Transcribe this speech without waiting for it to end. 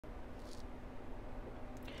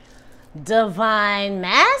Divine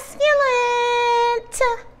Masculine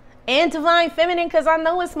and Divine Feminine, because I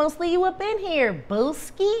know it's mostly you up in here,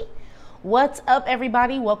 booski. What's up,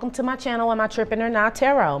 everybody? Welcome to my channel. I'm Amitrippinornawtarotbooking Not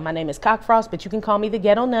Tarot. My name is Cockfrost, but you can call me the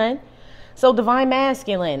Ghetto Nun. So Divine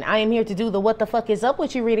Masculine, I am here to do the what the fuck is up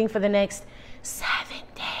with you reading for the next 7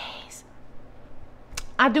 days.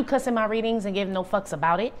 I do cuss in my readings and give no fucks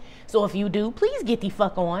about it. So if you do, please get the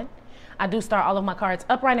fuck on. I do start all of my cards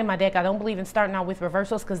upright in my deck. I don't believe in starting out with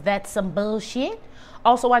reversals because that's some bullshit.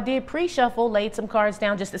 Also, I did pre-shuffle, laid some cards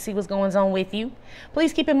down just to see what's going on with you.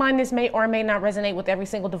 Please keep in mind this may or may not resonate with every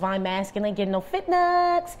single Divine Masculine. Get no fit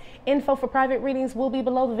nuts. Info for private readings will be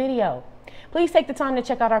below the video. Please take the time to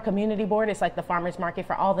check out our community board. It's like the farmer's market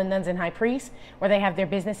for all the nuns and high priests, where they have their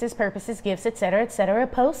businesses, purposes, gifts, etc.,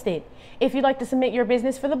 posted. If you'd like to submit your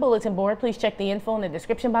business for the bulletin board, please check the info in the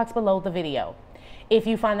description box below the video. If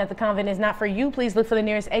you find that the convent is not for you, please look for the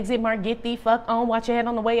nearest exit mark. Get the fuck on. Watch your head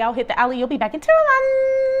on the way out. Hit the alley. You'll be back in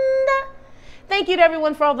Ireland. Thank you to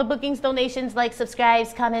everyone for all the bookings, donations, likes,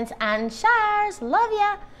 subscribes, comments, and shares. Love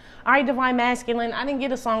ya. All right, Divine Masculine. I didn't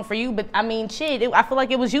get a song for you, but I mean, shit. I feel like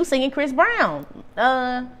it was you singing Chris Brown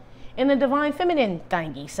in the Divine Feminine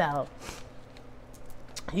thingy. So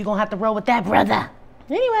you're going to have to roll with that, brother.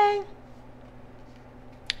 Anyway,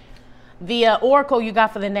 the oracle you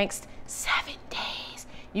got for the next 7 days.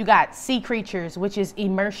 You got sea creatures, which is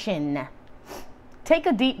immersion. Take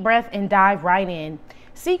a deep breath and dive right in.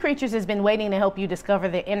 Sea creatures has been waiting to help you discover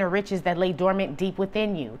the inner riches that lay dormant deep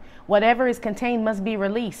within you. Whatever is contained must be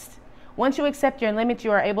released. Once you accept your limits,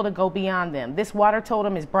 you are able to go beyond them. This water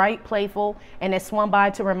totem is bright, playful, and has swum by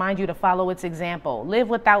to remind you to follow its example. Live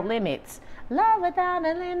without limits. Love without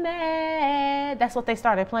a limit. That's what they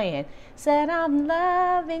started playing. Said I'm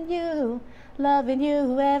loving you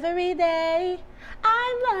every day.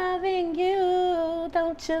 I'm loving you.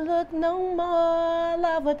 Don't you look no more.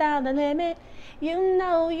 Love without a limit. You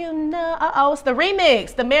know. Uh-oh, it's the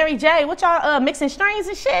remix. The Mary J. What y'all mixing strings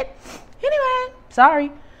and shit? Anyway,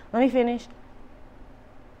 sorry. Let me finish.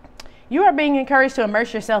 You are being encouraged to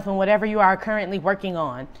immerse yourself in whatever you are currently working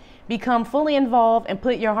on. Become fully involved and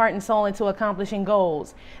put your heart and soul into accomplishing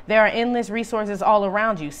goals. There are endless resources all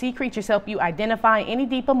around you. Sea creatures help you identify any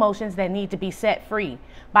deep emotions that need to be set free.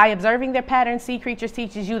 By observing their patterns, sea creatures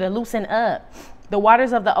teaches you to loosen up. The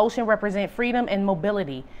waters of the ocean represent freedom and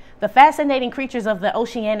mobility. The fascinating creatures of the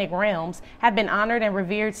oceanic realms have been honored and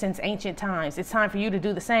revered since ancient times. It's time for you to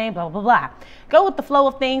do the same, blah, blah, blah. Go with the flow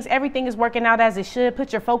of things. Everything is working out as it should.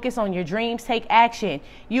 Put your focus on your dreams. Take action.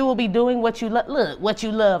 You will be doing what you love. Look, what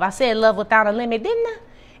you love. I said love without a limit, didn't I?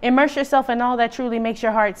 Immerse yourself in all that truly makes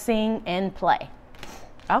your heart sing and play.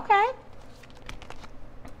 Okay.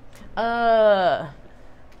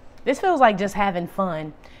 This feels like just having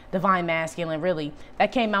fun. Divine Masculine, really.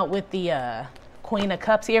 That came out with the Queen of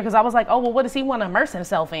Cups here, because I was like, oh, well, what does he want to immerse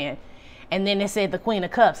himself in? And then it said the Queen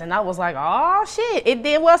of Cups, and I was like, oh, shit. It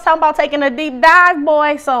did was talking about taking a deep dive,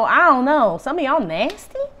 boy, so I don't know. Some of y'all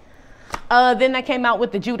nasty. Then that came out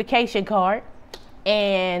with the Judication card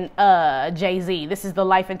and Jay-Z. This is the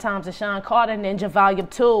Life and Times of Sean Carter Ninja Volume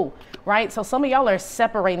 2, right? So some of y'all are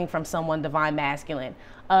separating from someone, Divine Masculine.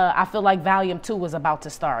 I feel like Volume 2 was about to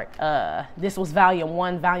start. This was Volume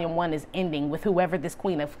 1. Volume 1 is ending with whoever this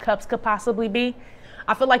Queen of Cups could possibly be.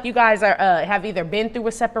 I feel like you guys are have either been through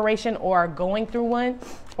a separation or are going through one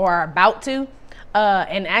or are about to.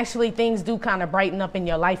 And actually things do kind of brighten up in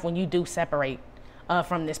your life when you do separate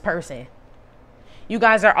from this person. You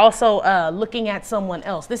guys are also looking at someone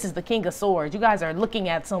else. This is the King of Swords. You guys are looking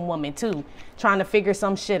at some woman too, trying to figure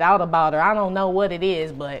some shit out about her. I don't know what it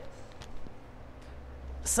is, but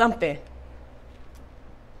something.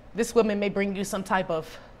 This woman may bring you some type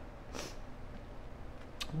of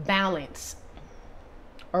balance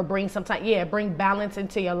or bring some type, bring balance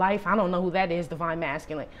into your life. I don't know who that is, Divine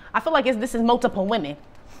Masculine. I feel like this is multiple women.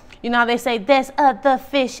 You know how they say there's other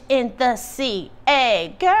fish in the sea.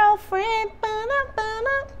 Hey, girlfriend,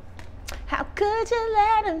 how could you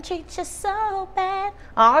let him treat you so bad?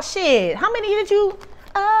 Oh shit, how many did you,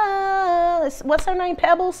 what's her name,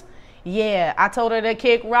 Pebbles? Yeah, I told her to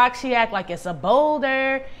kick rock. She act like it's a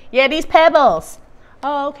boulder. Yeah, these pebbles.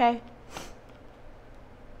 Oh, okay.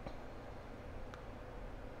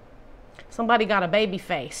 Somebody got a baby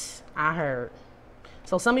face, I heard.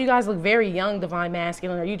 So some of you guys look very young, Divine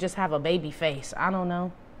Masculine, or you just have a baby face. I don't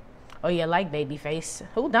know. Or you like baby face.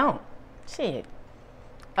 Who don't? Shit.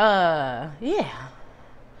 Yeah.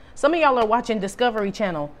 Some of y'all are watching Discovery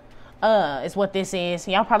Channel. Is what this is.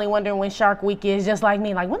 Y'all probably wondering when Shark Week is, just like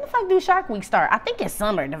me. Like, when the fuck do Shark Week start? I think it's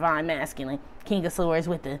summer, Divine Masculine. King of Swords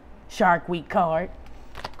with the Shark Week card.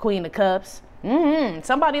 Queen of Cups.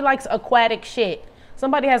 Somebody likes aquatic shit.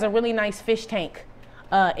 Somebody has a really nice fish tank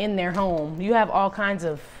in their home. You have all kinds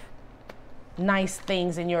of nice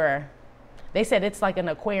things in your, they said it's like an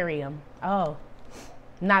aquarium. Oh,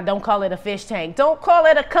 don't call it a fish tank. Don't call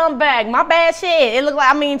it a comeback. My bad, shit. It looked like,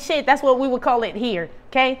 I mean, shit, that's what we would call it here,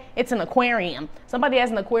 okay? It's an aquarium. Somebody has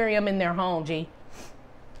an aquarium in their home, G.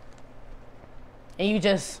 And you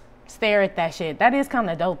just stare at that shit. That is kind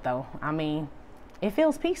of dope, though. I mean, it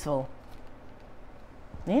feels peaceful.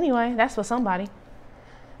 Anyway, that's for somebody.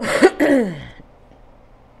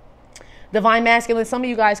 Divine masculine. Some of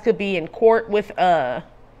you guys could be in court with,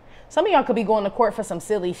 some of y'all could be going to court for some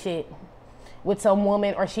silly shit with some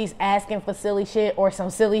woman, or she's asking for silly shit, or some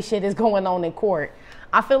silly shit is going on in court.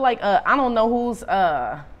 I feel like, I don't know who's,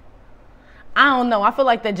 I don't know. I feel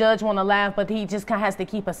like the judge want to laugh, but he just kind of has to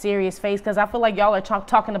keep a serious face, because I feel like y'all are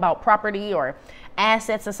talking about property or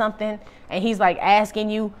assets or something, and he's like asking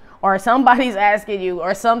you, or somebody's asking you,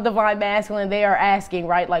 or some divine masculine, they are asking,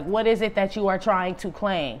 right? Like, what is it that you are trying to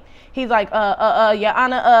claim? He's like, Your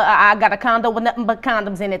Honor, I got a condo with nothing but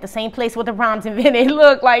condoms in it, the same place with the rhymes invented.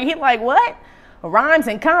 Look, like, he's like, what? Rhymes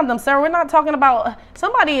and condoms, sir? We're not talking about,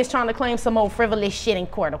 somebody is trying to claim some old frivolous shit in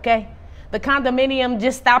court, okay? The condominium,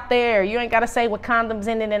 just stop there. You ain't got to say what condoms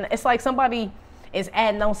in it. And it's like somebody is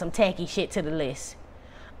adding on some tacky shit to the list.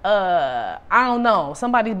 I don't know.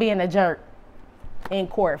 Somebody's being a jerk in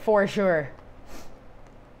court for sure.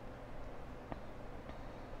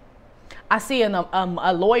 I see a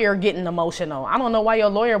lawyer getting emotional. I don't know why your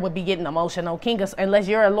lawyer would be getting emotional. Unless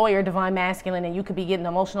you're a lawyer, divine masculine, and you could be getting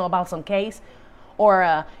emotional about some case.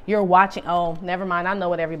 Or you're watching. Oh, never mind. I know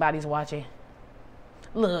what everybody's watching.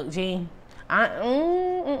 Look, G. I'm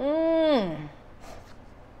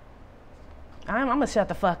going to shut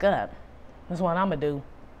the fuck up. That's what I'm going to do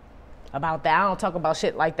about that. I don't talk about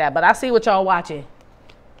shit like that. But I see what y'all watching.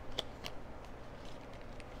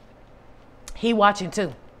 He watching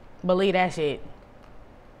too. Believe that shit.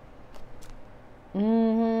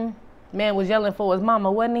 Man was yelling for his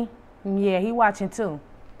mama, wasn't he? Yeah, he watching too.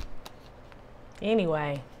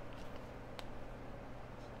 Anyway.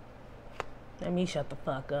 Let me shut the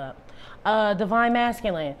fuck up. Divine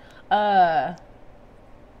masculine. Not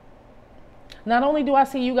only do I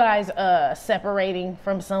see you guys separating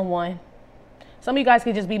from someone, some of you guys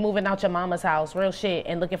could just be moving out your mama's house, real shit,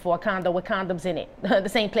 and looking for a condo with condoms in it. The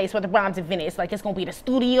same place where the rhymes invented. It's like, it's going to be the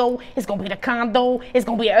studio, it's going to be the condo, it's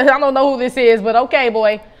going to be, I don't know who this is, but okay,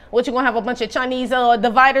 boy. What, you going to have a bunch of Chinese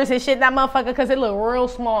dividers and shit in that motherfucker because it look real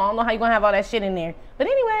small. I don't know how you going to have all that shit in there. But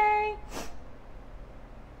anyway.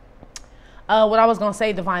 What I was going to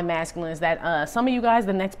say, divine masculine, is that some of you guys,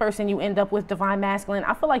 the next person you end up with, divine masculine,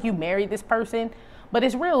 I feel like you married this person, but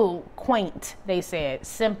it's real quaint, they said.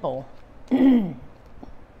 Simple.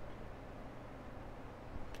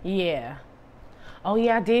 Yeah. Oh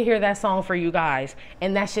yeah, I did hear that song for you guys,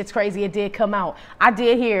 and that shit's crazy. It did come out. I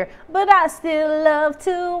did hear, but I still love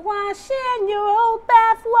to wash in your old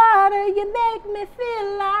bath water. You make me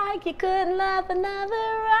feel like you couldn't love another.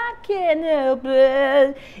 I can't help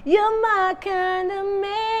it. You're my kind of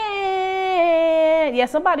man. Yeah,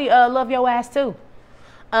 somebody love your ass too.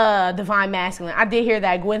 Divine masculine. I did hear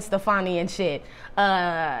that, Gwen Stefani and shit.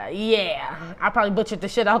 Yeah, I probably butchered the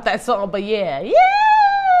shit out that song, but yeah.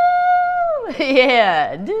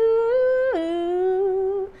 Yeah, do,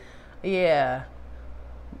 yeah.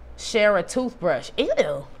 Share a toothbrush.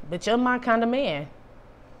 Ew, but you're my kind of man.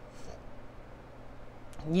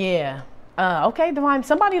 Yeah. Okay, divine.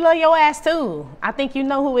 Somebody love your ass too. I think you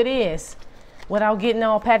know who it is, without getting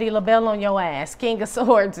all Patti LaBelle on your ass, King of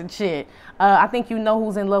Swords and shit. I think you know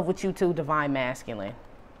who's in love with you too, divine masculine.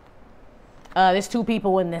 There's two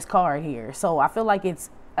people in this card here, so I feel like it's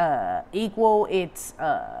equal. It's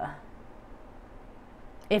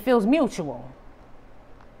it feels mutual.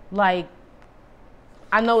 Like,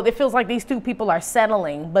 I know it feels like these two people are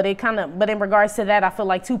settling, but but in regards to that, I feel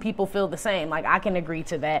like two people feel the same. Like, I can agree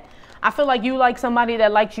to that. I feel like you like somebody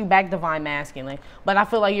that likes you back, divine masculine, but I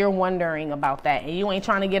feel like you're wondering about that, and you ain't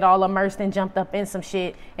trying to get all immersed and jumped up in some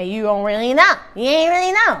shit, and you don't really know. You ain't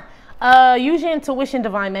really know. Use your intuition,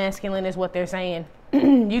 divine masculine, is what they're saying.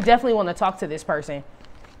 You definitely want to talk to this person.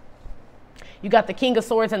 You got the King of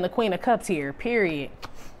Swords and the Queen of Cups here, period.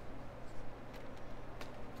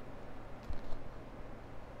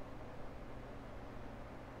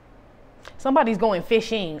 Somebody's going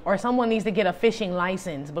fishing, or someone needs to get a fishing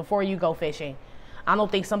license before you go fishing. I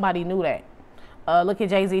don't think somebody knew that. Look at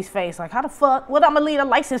Jay-Z's face. Like, how the fuck? What I'm going to need a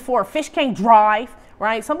license for? A fish can't drive,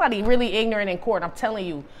 right? Somebody really ignorant in court, I'm telling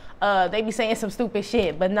you. They be saying some stupid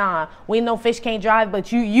shit, but nah, we know fish can't drive,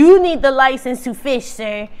 but you need the license to fish,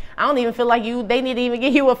 sir. I don't even feel like they need to even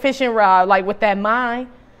give you a fishing rod, like with that mind.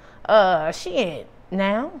 Shit.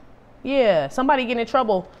 Now? Yeah, somebody getting in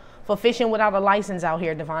trouble for fishing without a license out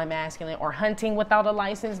here, divine masculine, or hunting without a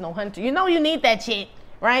license. No hunter. You know you need that shit,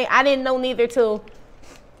 right? I didn't know neither till,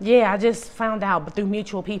 yeah, I just found out, but through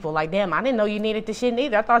mutual people. Like, damn, I didn't know you needed the shit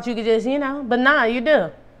neither. I thought you could just, you know, but nah, you do.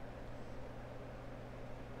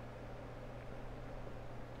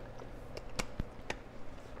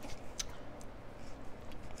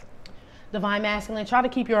 Divine masculine, try to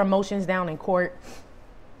keep your emotions down in court.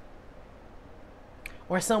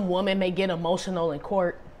 Or some woman may get emotional in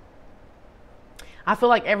court. I feel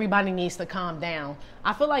like everybody needs to calm down.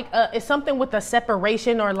 I feel like it's something with the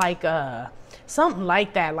separation or like something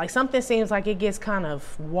like that. Like something seems like it gets kind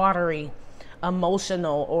of watery,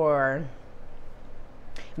 emotional, or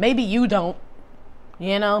maybe you don't,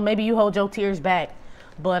 you know, maybe you hold your tears back.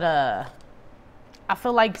 But I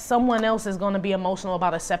feel like someone else is going to be emotional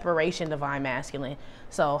about a separation, divine masculine.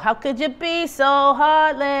 So how could you be so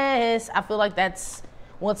heartless? I feel like that's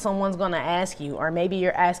what someone's going to ask you. Or maybe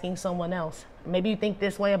you're asking someone else. Maybe you think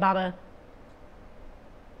this way about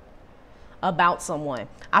someone.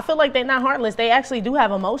 I feel like they're not heartless. They actually do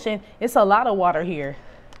have emotion. It's a lot of water here.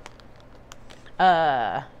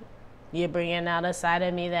 You're bringing out a side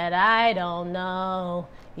of me that I don't know.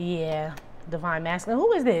 Yeah, divine masculine.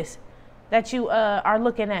 Who is this that you are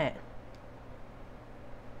looking at?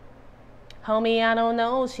 Homie, I don't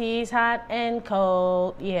know. She's hot and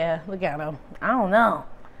cold. Yeah, look at him. I don't know.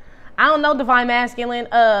 I don't know, divine masculine.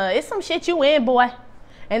 It's some shit you in, boy.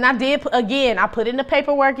 And I did, again, I put in the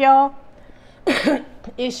paperwork, y'all.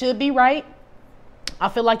 It should be right. I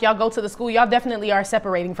feel like y'all go to the school. Y'all definitely are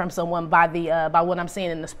separating from someone by what I'm seeing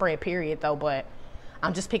in the spread, period, though. But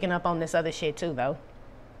I'm just picking up on this other shit, too, though.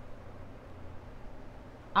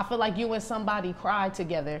 I feel like you and somebody cried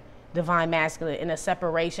together, divine masculine, in a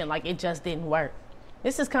separation, like it just didn't work.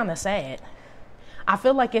 This is kind of sad. I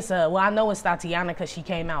feel like it's well, I know it's Tatiana because she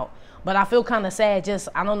came out, but I feel kind of sad. Just,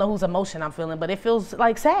 I don't know whose emotion I'm feeling, but it feels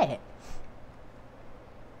like sad.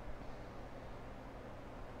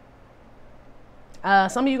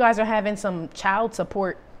 Some of you guys are having some child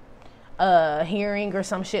support hearing or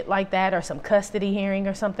some shit like that, or some custody hearing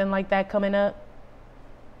or something like that coming up.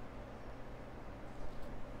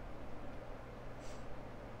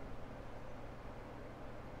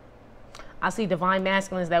 I see divine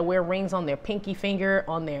masculines that wear rings on their pinky finger,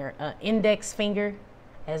 on their index finger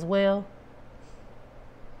as well.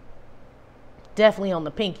 Definitely on the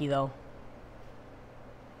pinky, though.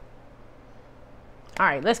 All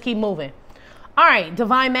right, let's keep moving. All right,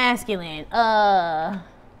 divine masculine.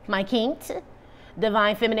 My king.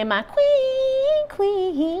 Divine feminine, my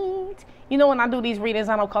queen. You know, when I do these readings,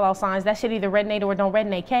 I don't call out signs. That shit either resonate or don't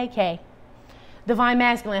resonate. KK. Divine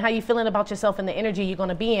masculine, how you feeling about yourself and the energy you're going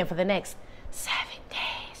to be in for the next 7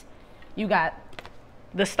 days? You got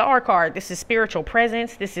the star card. This is spiritual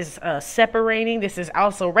presence. This is separating. This is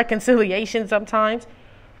also reconciliation sometimes.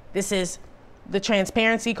 This is the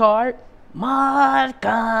transparency card. Marcus,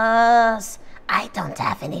 I don't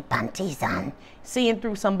have any panties on. Seeing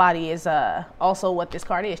through somebody is also what this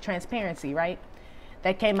card is. Transparency, right?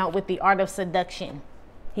 That came out with the art of seduction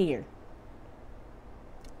here.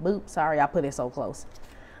 Boop, sorry, I put it so close.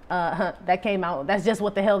 That came out. That's just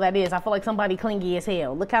what the hell that is. I feel like somebody clingy as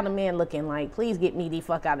hell. Look how the man looking like. Please get me the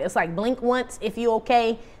fuck out of it. It's like blink once if you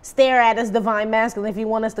okay. Stare at us, divine masculine, if you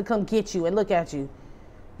want us to come get you and look at you.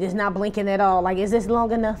 Just not blinking at all. Like, is this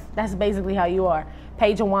long enough? That's basically how you are.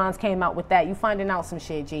 Page of Wands came out with that. You finding out some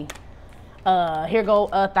shit, G. Here go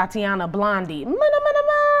Tatiana Blondie.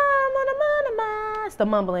 It's the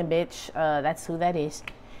mumbling bitch. That's who that is.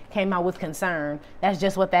 Came out with concern. That's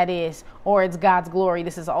just what that is. Or it's God's glory.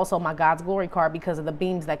 This is also my God's glory card because of the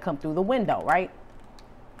beams that come through the window, right?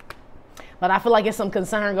 But I feel like it's some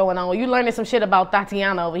concern going on. You learning some shit about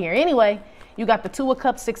Tatiana over here. Anyway, you got the 2 of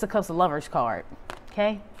Cups, 6 of Cups, Lovers card.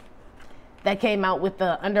 Okay? That came out with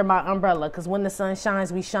the under my umbrella, because when the sun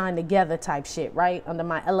shines, we shine together type shit, right? Under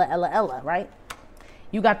my Ella, right?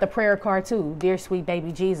 You got the prayer card too, dear sweet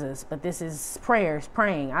baby Jesus. But this is prayers,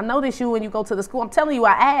 praying. I notice you when you go to the school. I'm telling you,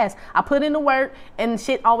 I asked. I put in the work, and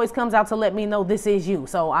shit always comes out to let me know this is you.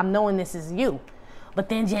 So I'm knowing this is you. But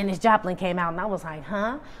then Janis Joplin came out, and I was like,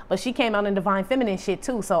 huh? But she came out in divine feminine shit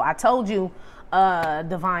too. So I told you,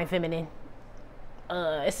 divine feminine.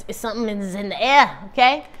 It's something is in the air,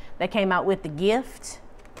 okay? That came out with the gift.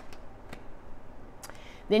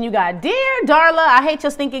 Then you got, dear Darla, I hate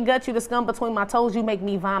your stinking guts. You the scum between my toes. You make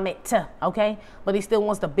me vomit, okay? But he still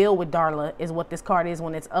wants to build with Darla is what this card is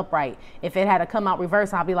when it's upright. If it had to come out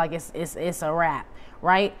reverse, I'll be like, it's a wrap,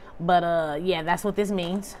 right? But yeah, that's what this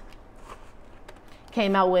means.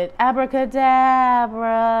 Came out with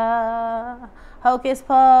abracadabra. Hocus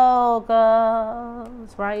pocus,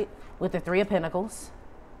 right? With the Three of Pentacles.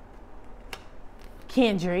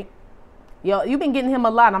 Kendrick. Yo, you've been getting him a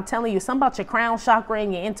lot. I'm telling you, something about your crown chakra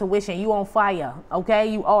and your intuition. You on fire,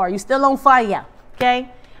 okay? You are. You still on fire, okay?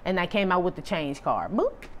 And that came out with the change card.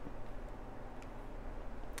 Boop.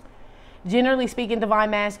 Generally speaking, divine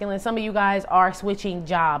masculine, some of you guys are switching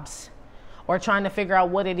jobs or trying to figure out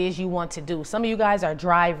what it is you want to do. Some of you guys are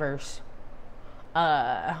drivers.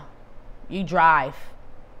 You drive.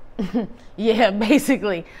 Yeah,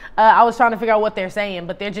 basically. I was trying to figure out what they're saying,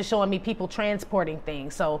 but they're just showing me people transporting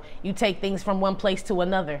things. So you take things from one place to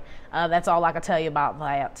another. That's all I can tell you about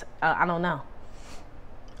that. I don't know.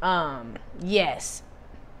 Yes.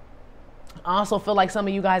 I also feel like some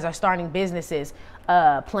of you guys are starting businesses.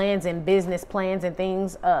 Plans and business plans and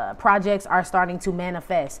things, projects are starting to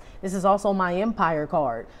manifest. This is also my Empire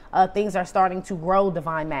card. Things are starting to grow,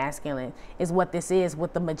 divine masculine, is what this is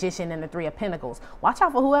with the Magician and the Three of Pentacles. Watch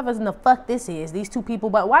out for whoever's in the fuck this is. These two people,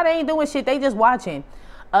 but why they ain't doing shit? They just watching.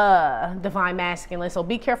 Divine masculine. So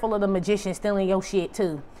be careful of the Magician stealing your shit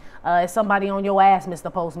too. It's somebody on your ass,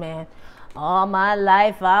 Mr. Postman. All my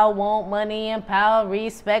life I want money and power,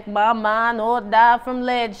 respect my mind or die from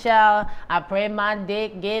lead shower. I pray my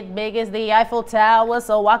dick get big as the Eiffel Tower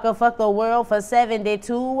so I can fuck the world for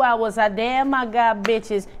 72 hours. Damn, I got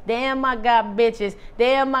bitches. Damn, I got bitches.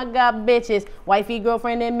 Damn, I got bitches. Wifey,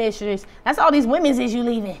 girlfriend, and mistress. That's all these women's is you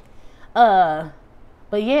leaving. But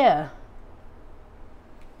yeah,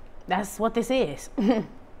 that's what this is.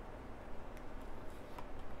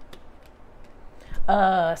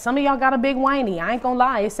 Some of y'all got a big whiny. I ain't gonna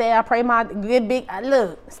lie. It said I pray my good big.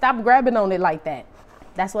 Look, stop grabbing on it like that.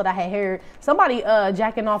 That's what I had heard. Somebody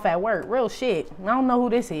jacking off at work. Real shit. I don't know who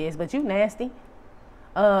this is, but you nasty.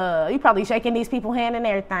 You probably shaking these people hand and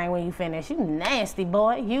everything when you finish. You nasty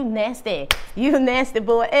boy. You nasty. You nasty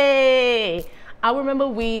boy. Hey. I remember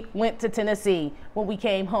we went to Tennessee when we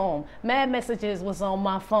came home. Mad messages was on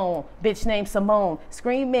my phone. Bitch named Simone.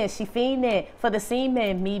 Screaming, she fiending for the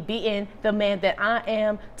semen. Me beating the man that I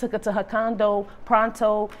am. Took her to her condo.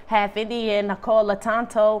 Pronto. Half Indian. I call her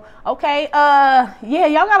Tonto. Okay, yeah,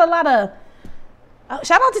 y'all got a lot of...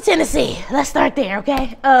 shout out to Tennessee. Let's start there,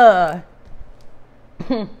 okay?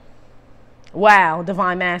 Wow,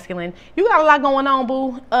 divine masculine. You got a lot going on,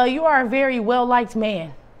 boo. You are a very well-liked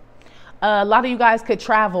man. A lot of you guys could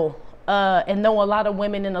travel and know a lot of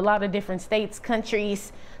women in a lot of different states,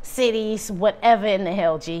 countries, cities, whatever in the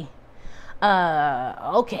hell, G.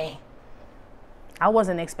 Okay. I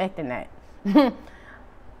wasn't expecting that.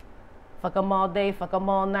 Fuck them all day, fuck them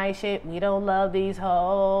all night shit. We don't love these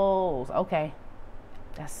hoes. Okay.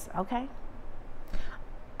 That's okay.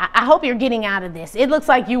 I hope you're getting out of this. It looks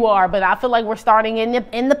like you are, but I feel like we're starting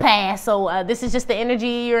in the past. So this is just the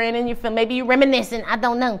energy you're in and you feel maybe you're reminiscing. I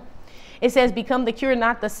don't know. It says, become the cure,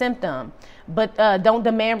 not the symptom. But don't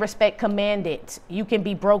demand respect, command it. You can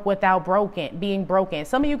be broke without being broken.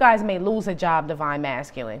 Some of you guys may lose a job, divine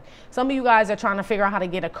masculine. Some of you guys are trying to figure out how to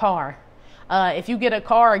get a car. If you get a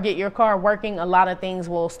car or get your car working, a lot of things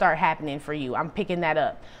will start happening for you. I'm picking that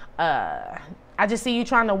up. I just see you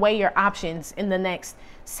trying to weigh your options in the next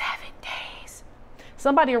 7 days.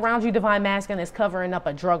 Somebody around you, divine masculine, is covering up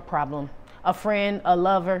a drug problem. A friend, a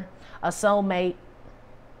lover, a soulmate.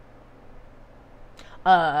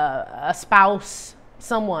 A spouse,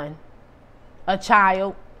 someone, a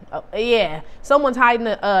child. Yeah, someone's hiding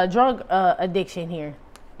a drug addiction here.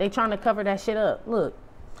 They trying to cover that shit up. Look,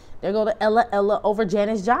 there go to Ella over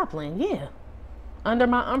Janis Joplin. Yeah, under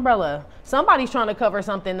my umbrella. Somebody's trying to cover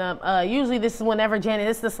something up. Usually this is whenever Janet,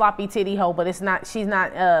 it's the sloppy titty hoe, but it's not. She's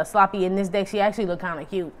not sloppy in this deck. She actually look kind of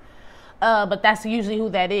cute. But that's usually who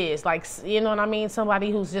that is. Like, you know what I mean? Somebody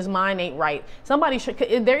whose just mind ain't right. Somebody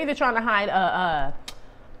they're either trying to hide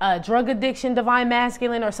a drug addiction, divine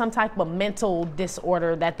masculine, or some type of mental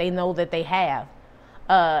disorder that they know that they have.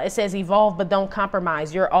 It says evolve, but don't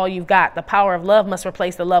compromise. You're all you've got. The power of love must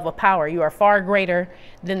replace the love of power. You are far greater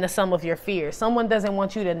than the sum of your fears. Someone doesn't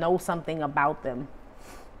want you to know something about them.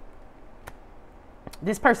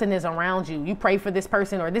 This person is around you. You pray for this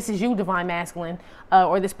person, or this is you, divine masculine,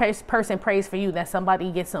 or this person prays for you that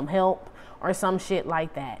somebody gets some help or some shit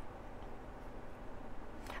like that.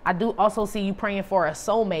 I do also see you praying for a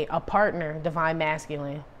soulmate, a partner, divine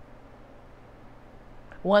masculine.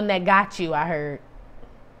 One that got you, I heard.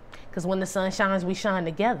 Because when the sun shines, we shine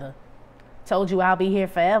together. Told you I'll be here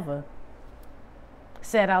forever.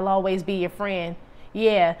 Said I'll always be your friend.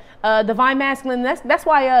 Yeah, divine masculine. That's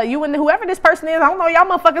why you and whoever this person is, I don't know, y'all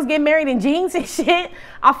motherfuckers get married in jeans and shit.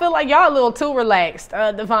 I feel like y'all a little too relaxed,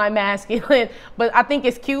 divine masculine. But I think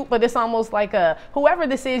it's cute. But it's almost like whoever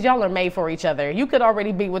this is, y'all are made for each other. You could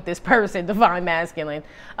already be with this person, divine masculine.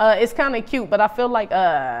 It's kind of cute, but I feel like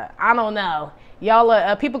I don't know. Y'all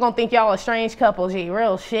are people gonna think y'all a strange couple. Gee,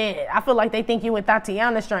 real shit. I feel like they think you and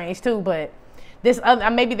Tatiana strange too, but this other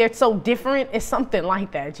maybe they're so different. It's something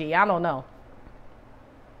like that. Gee, I don't know.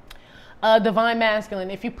 Divine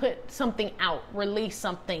masculine, if you put something out, release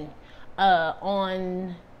something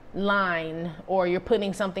online, or you're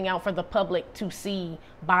putting something out for the public to see,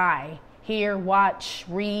 buy, hear, watch,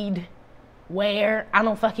 read, wear, I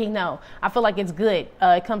don't fucking know. I feel like it's good.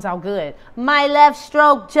 It comes out good. My left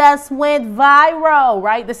stroke just went viral,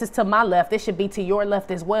 right? This is to my left. This should be to your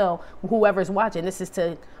left as well, whoever's watching. This is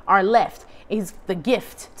to our left. Is the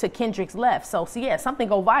gift to Kendrick's left. So yeah, something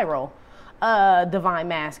go viral. Divine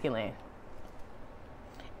masculine.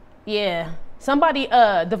 Yeah, somebody,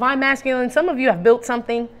 divine masculine, some of you have built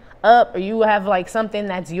something up, or you have like something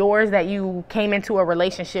that's yours that you came into a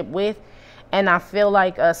relationship with. And I feel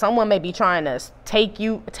like someone may be trying to take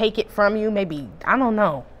it from you. Maybe, I don't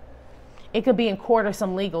know. It could be in court or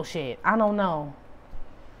some legal shit. I don't know.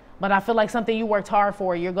 But I feel like something you worked hard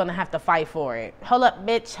for, you're going to have to fight for it. Hold up,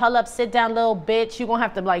 bitch. Hold up, sit down, little bitch. You're going to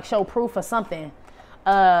have to like show proof of something.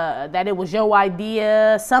 That it was your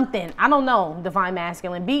idea, something. I don't know, divine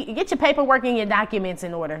masculine. Get your paperwork and your documents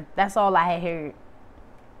in order. That's all I had heard.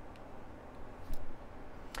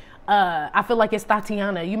 I feel like it's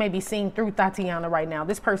Tatiana. You may be seeing through Tatiana right now.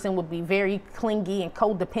 This person would be very clingy and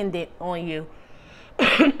codependent on you.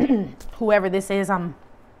 Whoever this is I'm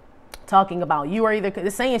talking about. You are either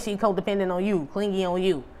saying she's codependent on you, clingy on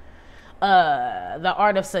you. The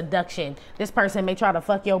art of seduction. This person may try to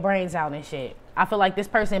fuck your brains out and shit. I feel like this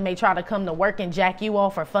person may try to come to work and jack you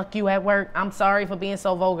off or fuck you at work. I'm sorry for being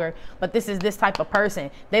so vulgar, but this is this type of person.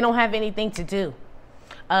 They don't have anything to do.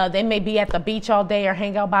 They may be at the beach all day or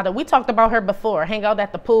hang out by we talked about her before. Hang out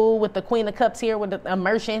at the pool with the Queen of Cups here with the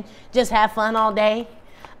immersion. Just have fun all day.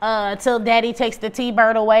 Till daddy takes the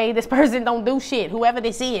T-bird away. This person don't do shit, whoever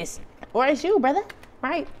this is. Or it's you, brother,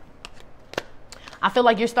 right? I feel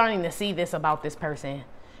like you're starting to see this about this person.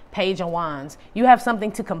 Page of Wands. You have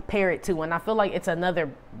something to compare it to, and I feel like it's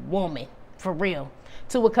another woman, for real.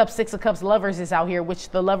 Two of Cups, Six of Cups, lovers is out here, which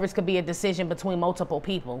the lovers could be a decision between multiple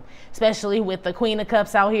people, especially with the Queen of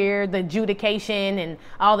Cups out here, the adjudication and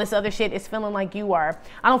all this other shit. It's feeling like you are,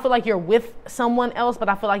 I don't feel like you're with someone else, but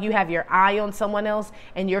I feel like you have your eye on someone else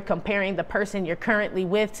and you're comparing the person you're currently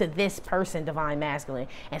with to this person, divine masculine,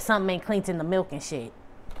 and something ain't cleaned in the milk and shit.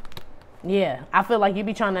 Yeah, I feel like you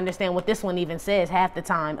be trying to understand what this one even says half the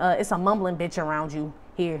time. It's a mumbling bitch around you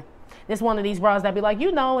here. This one of these bras that be like,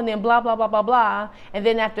 you know, and then blah, blah, blah, blah, blah. And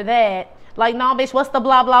then after that, like, nah, bitch, what's the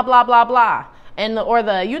blah, blah, blah, blah, blah? And or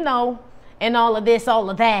the, you know, and all of this, all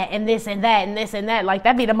of that, and this and that, and this and that. Like,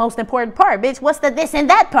 that'd be the most important part, bitch. What's the this and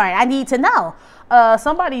that part? I need to know.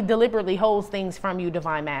 Somebody deliberately holds things from you,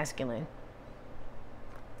 divine masculine.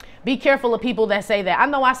 Be careful of people that say that. I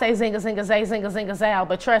know I say zinga, zinga, zay, zinga, zinga, zay,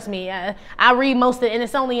 but trust me, I read most of it, and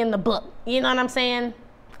it's only in the book. You know what I'm saying?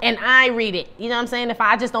 And I read it. You know what I'm saying? If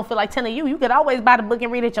I just don't feel like telling you, you could always buy the book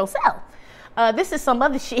and read it yourself. This is some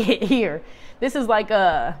other shit here. This is like,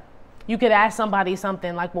 you could ask somebody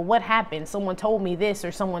something like, well, what happened? Someone told me this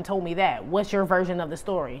or someone told me that. What's your version of the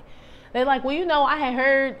story? They're like, well, you know, I had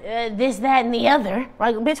heard this, that, and the other.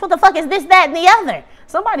 Like, bitch, what the fuck is this, that, and the other?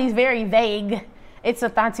 Somebody's very vague. It's a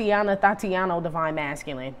Tatiano divine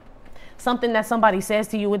masculine. Something that somebody says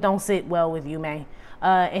to you, it don't sit well with you, man.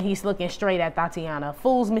 And he's looking straight at Tatiana.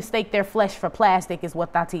 Fools mistake their flesh for plastic is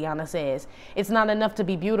what Tatiana says. It's not enough to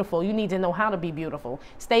be beautiful. You need to know how to be beautiful.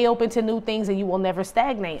 Stay open to new things and you will never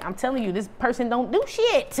stagnate. I'm telling you, this person don't do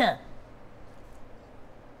shit.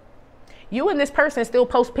 You and this person still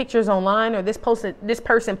post pictures online, or this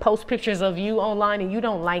person posts pictures of you online and you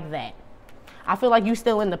don't like that. I feel like you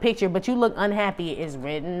still in the picture, but you look unhappy. It's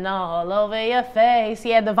written all over your face.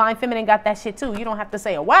 Yeah, divine feminine got that shit too. You don't have to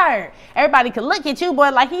say a word. Everybody can look at you,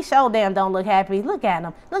 boy, like he so damn don't look happy. Look at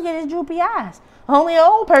him. Look at his droopy eyes. Only an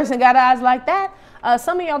old person got eyes like that.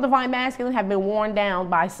 Some of y'all divine masculine have been worn down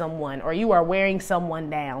by someone, or you are wearing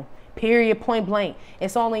someone down. Period, point blank.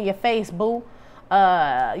 It's all in your face, boo.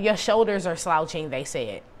 Your shoulders are slouching, they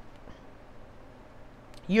said.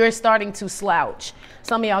 You're starting to slouch.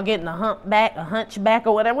 Some of y'all getting a hunchback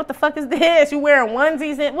or whatever. What the fuck is this? You wearing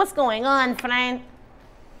onesies? What's going on, friend?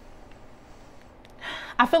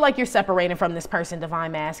 I feel like you're separating from this person,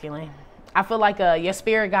 divine masculine. I feel like your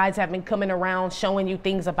spirit guides have been coming around showing you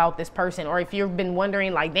things about this person. Or if you've been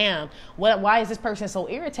wondering like, damn, why is this person so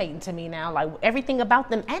irritating to me now? Like everything about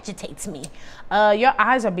them agitates me. Your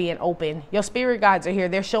eyes are being open. Your spirit guides are here.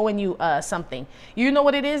 They're showing you something. You know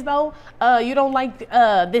what it is though? You don't like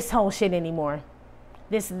this whole shit anymore.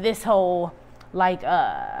 This whole like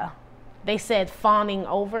they said fawning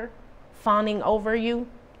over you.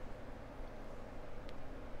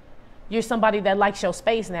 You're somebody that likes your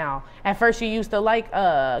space now. At first you used to like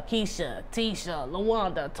Keisha, Tisha,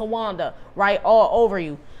 Lawanda, Tawanda, right, all over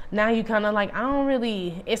you. Now you kind of like, I don't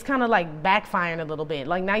really, it's kind of like backfiring a little bit.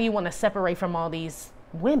 Like now you want to separate from all these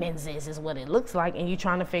women's is what it looks like, and you're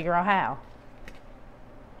trying to figure out how.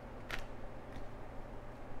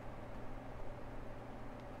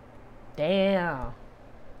 Damn.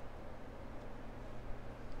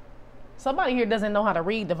 Somebody here doesn't know how to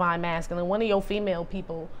read divine masculine. One of your female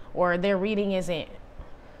people, or their reading isn't,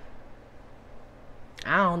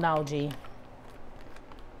 I don't know, G.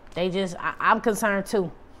 They just, I'm concerned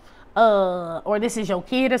too. Or this is your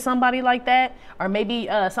kid or somebody like that. Or maybe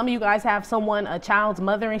some of you guys have someone, a child's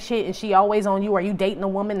mother and shit, and she always on you. Are you dating a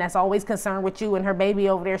woman that's always concerned with you and her baby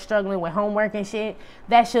over there struggling with homework and shit?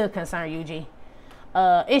 That should concern you, G.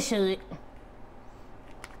 It should.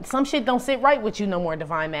 Some shit don't sit right with you no more,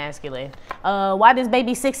 divine masculine. Why this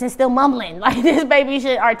baby 6 and still mumbling? Like this baby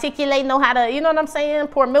should articulate, know how to, you know what I'm saying?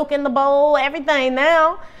 Pour milk in the bowl, everything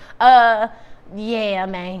now. Yeah,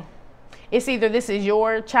 man. It's either this is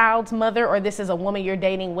your child's mother or this is a woman you're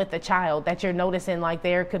dating with a child that you're noticing like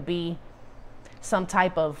there could be some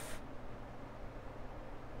type of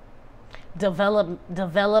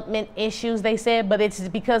development issues, they said, but it's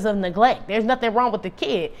because of neglect. There's nothing wrong with the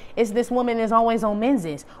kid. It's this woman is always on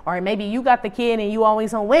menses, or maybe you got the kid and you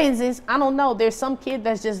always on Wednesdays. I don't know. There's some kid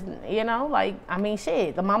that's just, you know, like, I mean,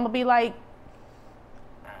 shit, the mama be like,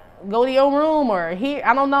 go to your room or here.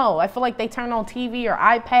 I don't know. I feel like they turn on TV or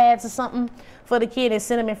iPads or something for the kid and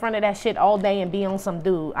sit him in front of that shit all day and be on some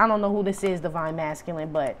dude. I don't know who this is, divine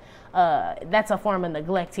masculine, but that's a form of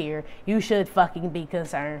neglect here. You should fucking be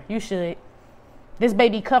concerned. You should. This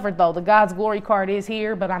baby covered though. The God's glory card is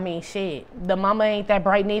here, but I mean, shit. The mama ain't that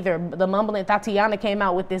bright neither. The mumbling Tatiana came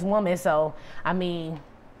out with this woman, so I mean,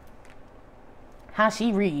 how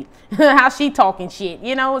she read, how she talking shit.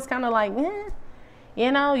 You know, it's kind of like,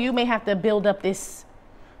 you know, you may have to build up this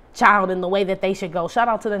child in the way that they should go. Shout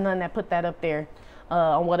out to the nun that put that up there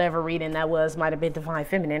on whatever reading that was. Might have been divine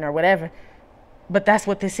feminine or whatever. But that's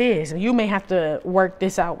what this is. You may have to work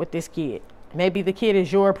this out with this kid. Maybe the kid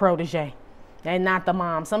is your protege and not the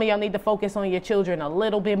mom. Some of y'all need to focus on your children a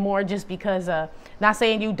little bit more, just because, not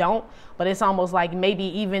saying you don't, but it's almost like maybe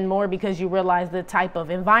even more because you realize the type of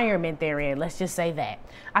environment they're in. Let's just say that.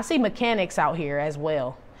 I see mechanics out here as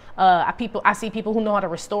well. I see people who know how to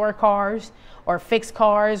restore cars or fix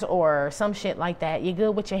cars or some shit like that. You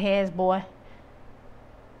good with your hands, boy?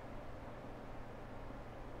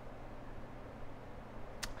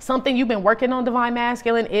 Something you've been working on, divine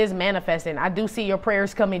masculine, is manifesting. I do see your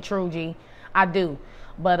prayers coming true, G. I do.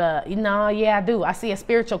 But, you know, yeah, I do. I see a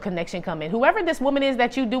spiritual connection coming. Whoever this woman is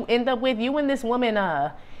that you do end up with, you and this woman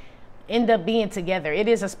end up being together. It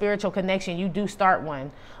is a spiritual connection. You do start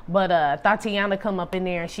one. But Tatiana come up in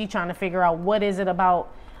there and she trying to figure out what is it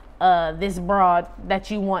about this broad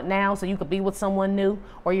that you want now so you could be with someone new,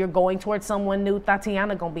 or you're going towards someone new.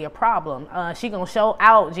 Tatiana gonna be a problem. She gonna show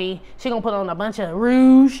out, G. She gonna put on a bunch of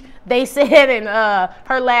rouge, they said, and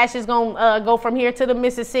her lashes gonna go from here to the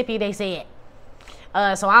Mississippi, they said.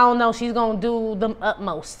 So I don't know, she's gonna do the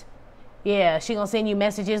utmost. Yeah, she gonna send you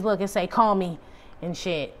messages, look, and say, call me and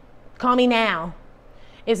shit. Call me now.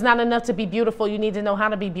 It's not enough to be beautiful. You need to know how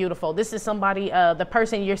to be beautiful. This is somebody, the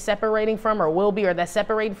person you're separating from or will be, or that's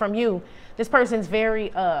separating from you. This person's very,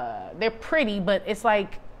 they're pretty, but it's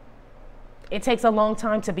like, it takes a long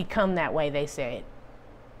time to become that way, they said.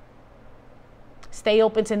 Stay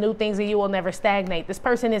open to new things and you will never stagnate. This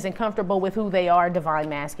person isn't comfortable with who they are, divine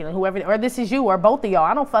masculine, whoever, or this is you or both of y'all.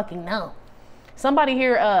 I don't fucking know. Somebody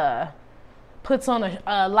here puts on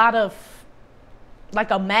a lot of,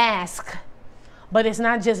 like a mask. But it's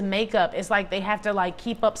not just makeup. It's like they have to like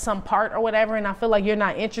keep up some part or whatever. And I feel like you're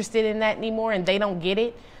not interested in that anymore and they don't get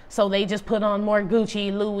it. So they just put on more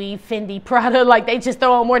Gucci, Louis, Fendi, Prada. Like they just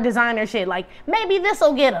throw on more designer shit. Like maybe this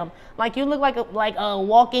will get them. Like you look like a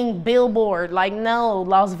walking billboard. Like no,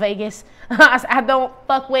 Las Vegas. I don't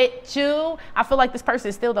fuck with you. I feel like this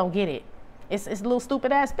person still don't get it. It's a little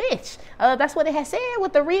stupid ass bitch. That's what it has said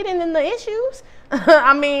with the reading and the issues.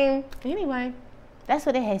 I mean, anyway, that's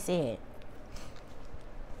what it has said.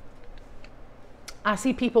 I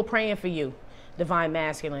see people praying for you, divine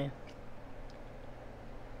masculine.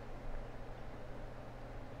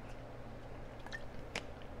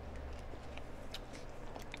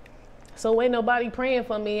 So ain't nobody praying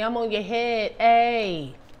for me. I'm on your head.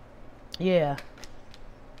 Hey. Yeah.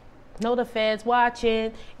 Know the feds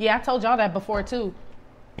watching. Yeah, I told y'all that before too.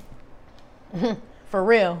 For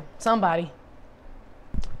real. Somebody.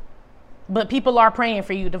 But people are praying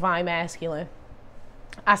for you, divine masculine.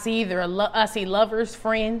 I see I see lovers,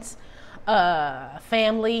 friends,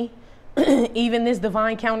 family, even this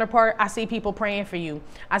divine counterpart. I see people praying for you.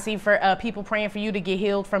 I see people praying for you to get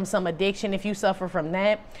healed from some addiction if you suffer from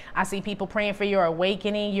that. I see people praying for your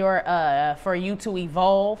awakening, for you to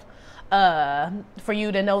evolve, for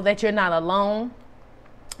you to know that you're not alone,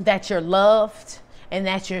 that you're loved, and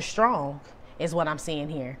that you're strong is what I'm seeing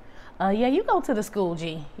here. Yeah, you go to the school,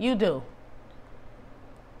 G. You do.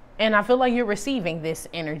 And I feel like you're receiving this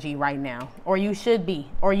energy right now, or you should be,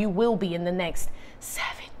 or you will be in the next 7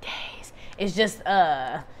 days. It's just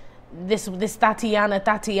this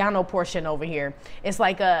Tatiana portion over here. It's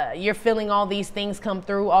like you're feeling all these things come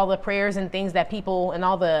through, all the prayers and things that people and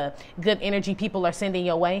all the good energy people are sending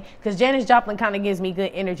your way. Because Janis Joplin kind of gives me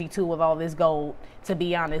good energy too with all this gold, to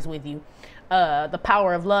be honest with you. The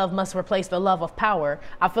power of love must replace the love of power.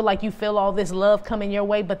 I feel like you feel all this love coming your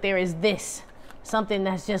way, but there is this. Something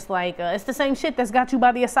that's just like, it's the same shit that's got you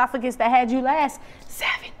by the esophagus that had you last 7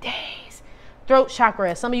 days. Throat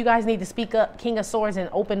chakra. Some of you guys need to speak up, King of Swords, and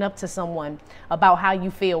open up to someone about how you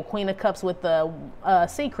feel. Queen of Cups with the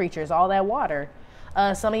sea creatures, all that water.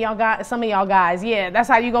 Some of y'all guys, yeah, that's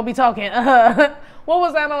how you gonna be talking. What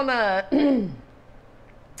was that on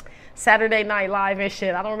Saturday Night Live and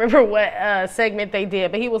shit? I don't remember what segment they did,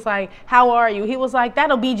 but he was like, how are you? He was like,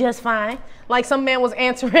 that'll be just fine. Like some man was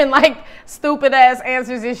answering like stupid ass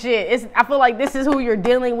answers and shit. I feel like this is who you're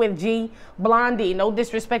dealing with, G. Blondie. No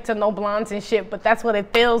disrespect to no blondes and shit, but that's what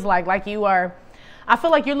it feels like. Like you are, I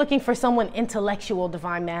feel like you're looking for someone intellectual,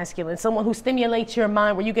 divine masculine, someone who stimulates your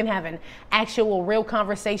mind, where you can have an actual real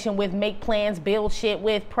conversation with, make plans, build shit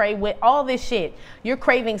with, pray with, all this shit. You're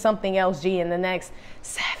craving something else, G, in the next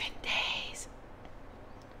 7 days.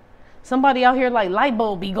 Somebody out here like light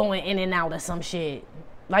bulb be going in and out of some shit.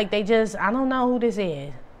 Like they just, I don't know who this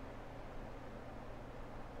is.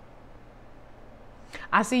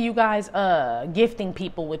 I see you guys gifting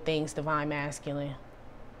people with things, divine masculine.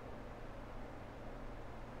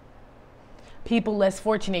 People less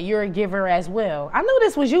fortunate, you're a giver as well. I knew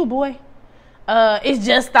this was you, boy. It's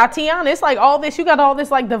just Tatiana. It's like all this, you got all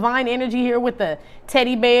this like divine energy here with the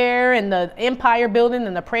teddy bear and the empire building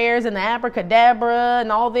and the prayers and the abracadabra and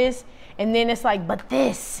all this. And then it's like, but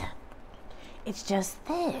this, it's just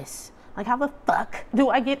this. Like, how the fuck do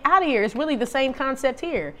I get out of here? It's really the same concept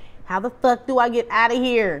here. How the fuck do I get out of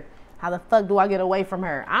here? How the fuck do I get away from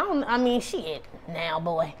her? I mean, shit. Now,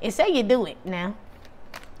 boy. It say you do it now.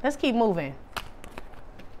 Let's keep moving.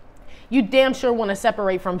 You damn sure want to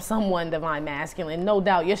separate from someone, divine masculine. No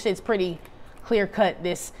doubt. Your shit's pretty clear cut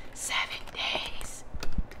this 7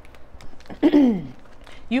 days.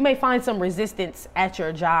 You may find some resistance at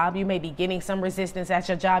your job. You may be getting some resistance at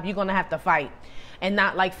your job. You're going to have to fight. And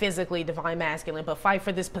not like physically, divine masculine, but fight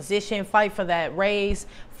for this position, fight for that raise,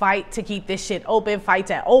 fight to keep this shit open, fight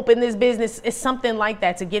to open this business. It's something like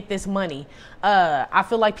that to get this money. I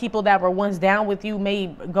feel like people that were once down with you may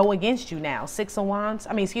go against you now. 6 of Wands.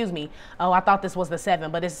 I mean, excuse me. Oh, I thought this was the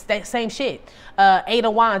 7, but it's the same shit. 8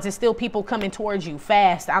 of Wands is still people coming towards you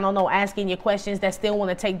fast. I don't know, asking you questions that still want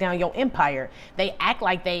to take down your empire. They act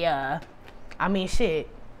like they, I mean, shit.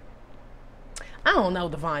 I don't know,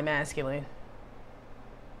 divine masculine.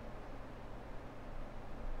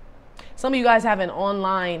 Some of you guys have an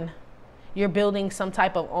online, you're building some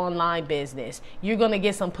type of online business. You're going to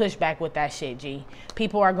get some pushback with that shit, G.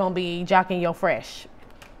 People are going to be jocking your fresh.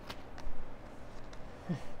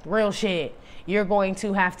 Real shit. You're going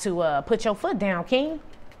to have to put your foot down, King.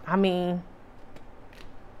 I mean,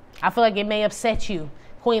 I feel like it may upset you.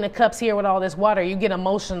 Queen of Cups here with all this water. You get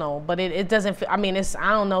emotional, but it doesn't, I mean,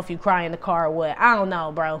 I don't know if you cry in the car or what. I don't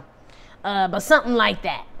know, bro. But something like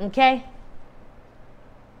that, okay?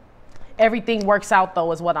 Everything works out,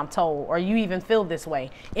 though, is what I'm told. Or you even feel this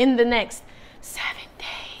way. In the next 7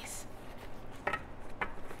 days.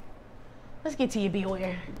 Let's get to your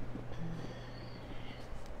beware.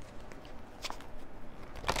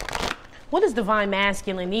 What does divine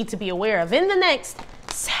masculine need to be aware of in the next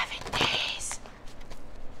 7 days?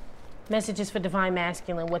 Messages for divine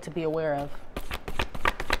masculine, what to be aware of.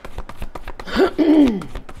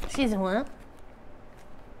 She's what?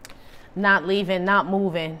 Not leaving, not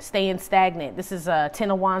moving, staying stagnant. This is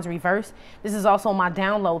 10 of Wands reversed. This is also my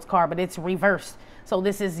downloads card, but it's reversed. So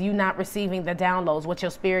this is you not receiving the downloads, what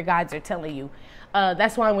your spirit guides are telling you.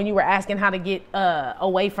 That's why when you were asking how to get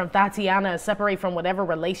away from Tatiana and separate from whatever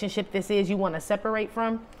relationship this is you want to separate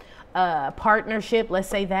from, partnership, let's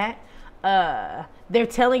say that. They're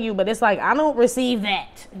telling you, but it's like, I don't receive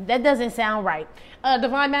that. That doesn't sound right.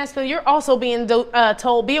 Divine Masculine, you're also being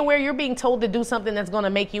told, be aware you're being told to do something that's going to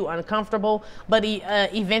make you uncomfortable, but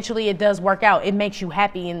eventually it does work out. It makes you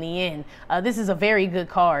happy in the end. This is a very good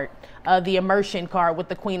card. The immersion card with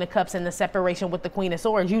the Queen of Cups and the separation with the Queen of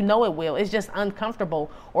Swords. You know it will. It's just uncomfortable,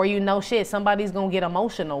 or you know shit, somebody's going to get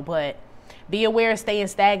emotional, but be aware of staying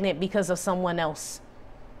stagnant because of someone else.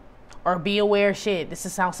 Or be aware, shit, this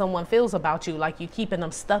is how someone feels about you, like you keeping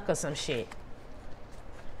them stuck or some shit.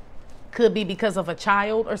 Could be because of a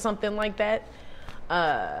child or something like that.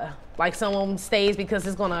 Like someone stays because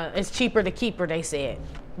it's cheaper to keep her, they said.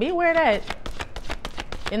 Be aware of that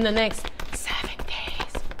in the next 7 days.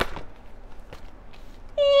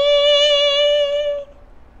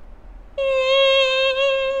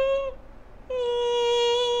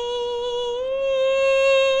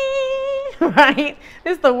 Right?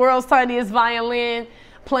 This is the world's tiniest violin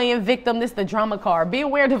playing victim. This is the drama card. Be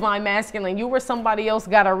aware, Divine Masculine. You or somebody else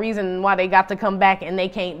got a reason why they got to come back and they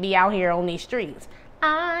can't be out here on these streets.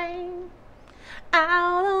 I'm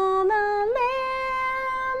out on a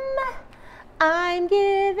limb. I'm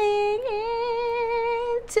giving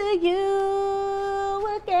it to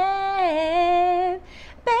you again.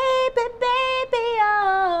 Baby, baby,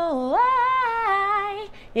 oh,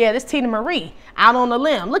 yeah, this Tina Marie. Out on a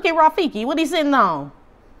limb. Look at Rafiki. What he sitting on?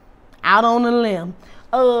 Out on a limb.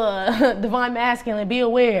 Divine Masculine, be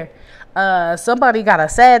aware. Somebody got a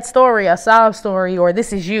sad story, a sob story, or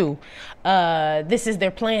this is you. This is their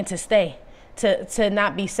plan to stay, to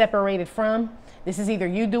not be separated from. This is either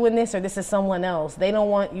you doing this or this is someone else. They don't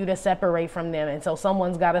want you to separate from them. And so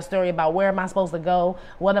someone's got a story about where am I supposed to go?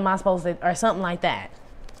 What am I supposed to, or something like that.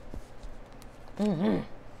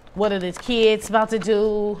 What are the kids about to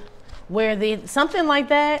do? Something like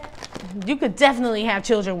that. You could definitely have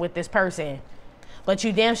children with this person, but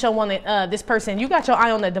you damn sure want this person. You got your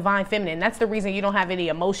eye on the Divine Feminine. That's the reason you don't have any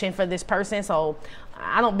emotion for this person. So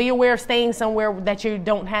be aware of staying somewhere that you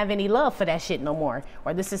don't have any love for that shit no more,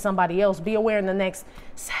 or this is somebody else. Be aware in the next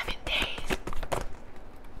 7 days.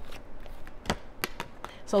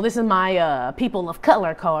 So this is my people of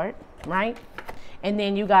color card, right? And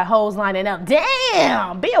then you got hoes lining up.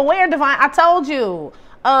 Damn, be aware, Divine. I told you.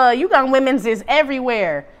 You got women's is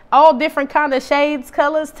everywhere. All different kind of shades,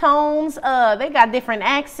 colors, tones. They got different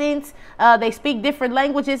accents. They speak different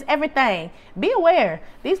languages, everything. Be aware.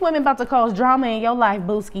 These women about to cause drama in your life,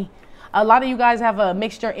 Booski. A lot of you guys have a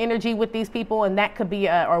mixture energy with these people, and that could be,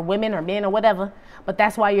 or women or men or whatever. But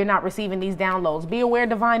that's why you're not receiving these downloads. Be aware,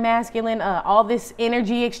 Divine Masculine. All this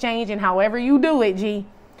energy exchange and however you do it, G,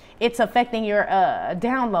 it's affecting your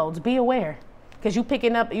downloads. Be aware. Because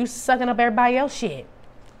you sucking up everybody else shit.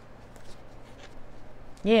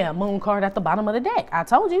 Yeah, moon card at the bottom of the deck. I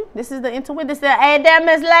told you. This is the intuition. This is the hey there,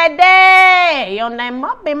 Miss Lady. Your name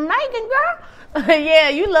must be Megan, girl. Yeah,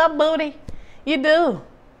 you love booty. You do.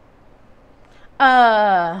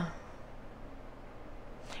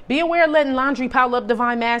 Be aware of letting laundry pile up,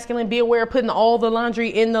 Divine Masculine. Be aware of putting all the laundry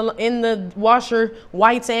in the washer,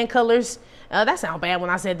 whites and colors. That sounds bad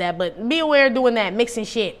when I said that, but be aware of doing that, mixing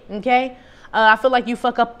shit, okay? I feel like you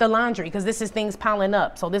fuck up the laundry because this is things piling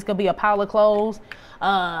up. So this could be a pile of clothes,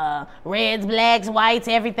 reds, blacks, whites,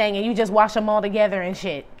 everything, and you just wash them all together and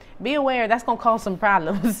shit. Be aware, that's going to cause some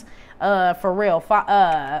problems, for real.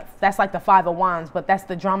 That's like the 5 of Wands, but that's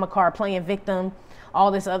the drama card, playing victim,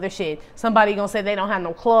 all this other shit. Somebody going to say they don't have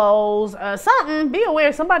no clothes, something. Be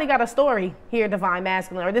aware, somebody got a story here, Divine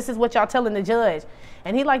Masculine, or this is what y'all telling the judge.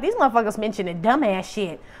 And he like, these motherfuckers mentioning dumbass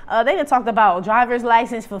shit. They done talked about driver's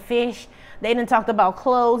license for fish. They done talked about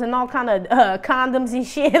clothes and all kind of condoms and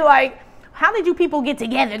shit. Like, how did you people get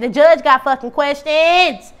together? The judge got fucking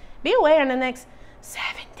questions. Be aware in the next 7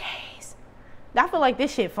 days. I feel like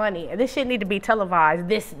this shit funny. This shit need to be televised.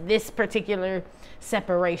 This particular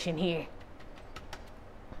separation here.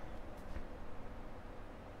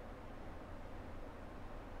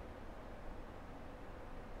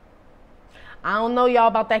 I don't know y'all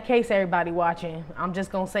about that case, everybody watching. I'm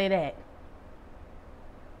just going to say that.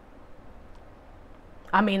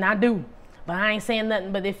 I mean, I do. But I ain't saying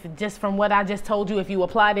nothing. But if just from what I just told you, if you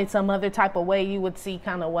applied it some other type of way, you would see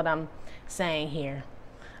kind of what I'm saying here.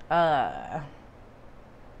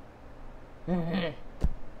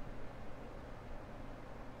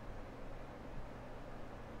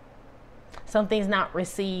 Something's not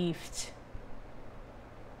received.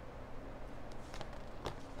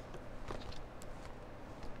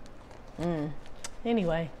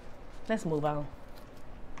 Anyway, let's move on.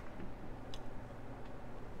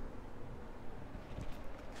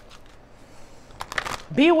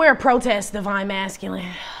 Be aware of protests, Divine Masculine.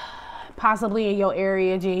 possibly in your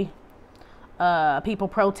area, G. People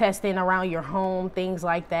protesting around your home, things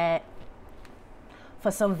like that,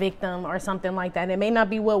 for some victim or something like that. It may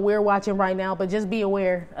not be what we're watching right now, but just be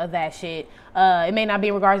aware of that shit. It may not be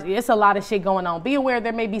in regards, it's a lot of shit going on. Be aware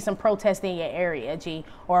there may be some protest in your area, G,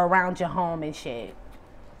 or around your home and shit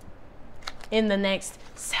in the next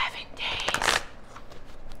 7 days.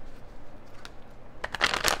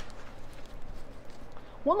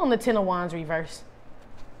 One on the Ten of Wands reverse.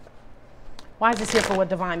 Why is this here for what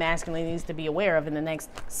Divine Masculine needs to be aware of in the next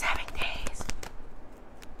 7 days?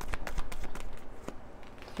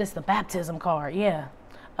 This is the baptism card, yeah.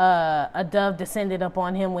 A dove descended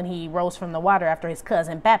upon him when he rose from the water after his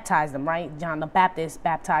cousin baptized him, right? John the Baptist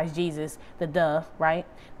baptized Jesus, the dove, right?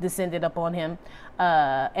 Descended upon him,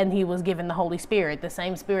 and he was given the Holy Spirit. The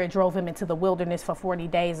same Spirit drove him into the wilderness for 40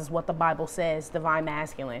 days is what the Bible says, Divine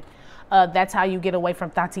Masculine. That's how you get away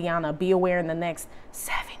from Tatiana. Be aware in the next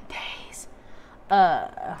 7 days.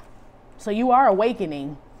 So you are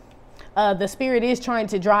awakening. The Spirit is trying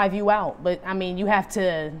to drive you out, but I mean, you have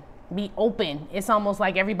to be open. It's almost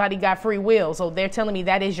like everybody got free will. So they're telling me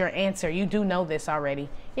that is your answer. You do know this already.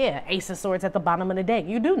 Yeah, Ace of Swords at the bottom of the deck.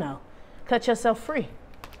 You do know. Cut yourself free.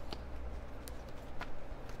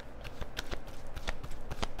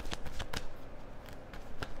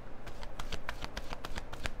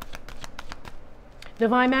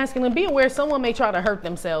 Divine Masculine, be aware someone may try to hurt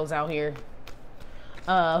themselves out here.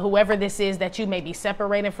 Whoever this is that you may be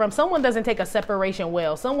separated from, someone doesn't take a separation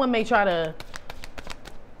well. Someone may try to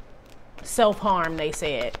self-harm, they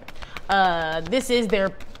said. This is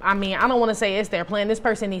their, I mean, I don't want to say it's their plan. This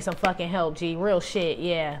person needs some fucking help, G. Real shit,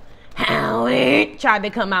 yeah. How it tried to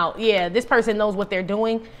come out. Yeah, this person knows what they're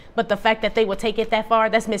doing, but the fact that they would take it that far,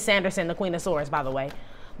 that's Miss Sanderson, the Queen of Swords, by the way.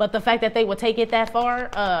 But the fact that they would take it that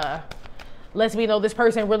far, lets me know this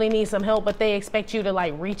person really needs some help, but they expect you to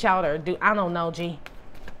like reach out or do, I don't know, G.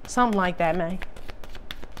 Something like that, man.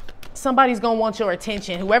 Somebody's gonna want your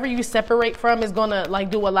attention. Whoever you separate from is gonna like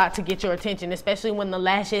do a lot to get your attention, especially when the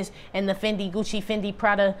lashes and the Fendi, Gucci, Fendi,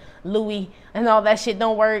 Prada, Louis, and all that shit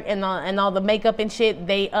don't work, and all the makeup and shit,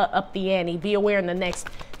 they up the ante. Be aware in the next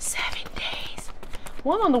 7 days.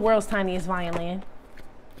 One on the world's tiniest violin.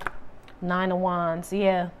 9 of Wands,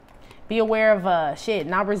 yeah. Be aware of shit,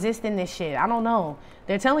 not resisting this shit. I don't know.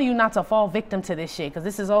 They're telling you not to fall victim to this shit, because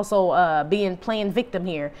this is also playing victim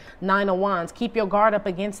here. 9 of Wands. Keep your guard up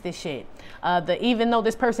against this shit. Even though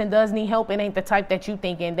this person does need help, it ain't the type that you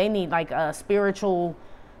thinking. They need like a spiritual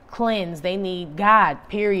cleanse. They need God,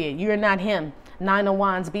 period. You're not him. 9 of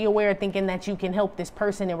Wands. Be aware thinking that you can help this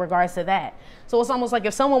person in regards to that. So it's almost like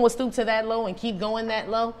if someone was stoop to that low and keep going that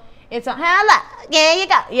low, it's a hello. Yeah, you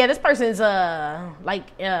go. Yeah, this person's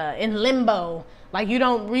in limbo. Like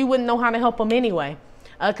you wouldn't know how to help them anyway.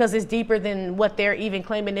 Because it's deeper than what they're even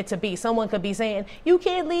claiming it to be. Someone could be saying, you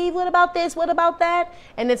can't leave, what about this, what about that?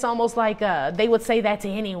 And it's almost like they would say that to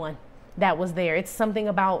anyone that was there. It's something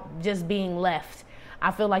about just being left.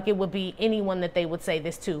 I feel like it would be anyone that they would say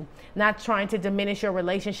this to. Not trying to diminish your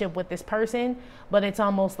relationship with this person, but it's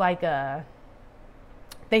almost like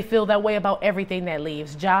they feel that way about everything that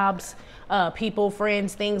leaves. Jobs, people,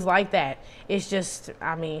 friends, things like that. It's just,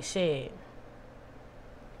 I mean, shit.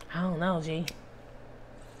 I don't know, G.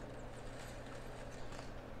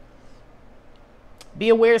 Be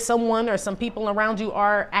aware someone or some people around you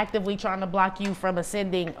are actively trying to block you from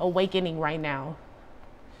awakening right now.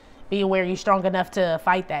 Be aware you're strong enough to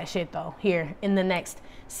fight that shit though, here in the next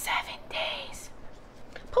 7 days.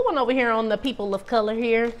 Put one over here on the people of color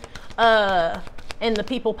here, and the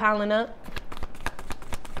people piling up.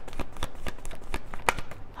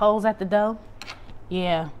 Holes at the door.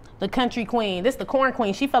 Yeah. The country queen. This is the corn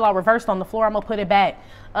queen. She fell out reversed on the floor. I'm going to put it back.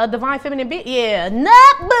 Divine feminine bit. Yeah.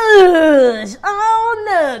 Nut bush. Oh,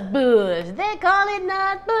 nut bush. They call it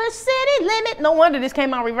nut bush city limit. No wonder this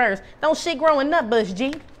came out reversed. Don't shit grow in nut bush,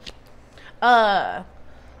 G.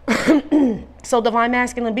 So divine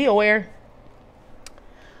masculine, be aware.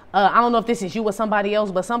 I don't know if this is you or somebody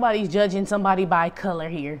else, but somebody's judging somebody by color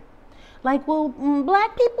here. Like, well,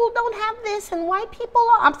 black people don't have this and white people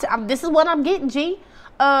are. This is what I'm getting, G.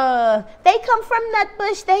 They come from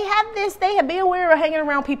Nutbush. They have this. Be aware of hanging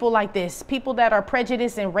around people like this. People that are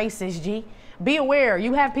prejudiced and racist, G. Be aware.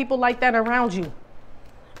 You have people like that around you.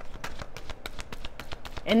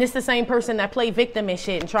 And this the same person that play victim and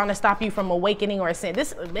shit and trying to stop you from awakening or ascent.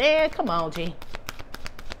 This, man, come on, G.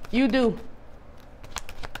 You do.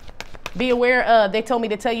 Be aware, they told me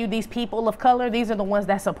to tell you these people of color, these are the ones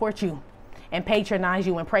that support you and patronize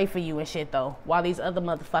you and pray for you and shit though. While these other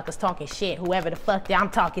motherfuckers talking shit, whoever the fuck I'm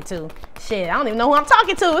talking to. Shit, I don't even know who I'm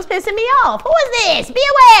talking to. It's pissing me off. Who is this? Be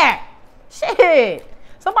aware. Shit.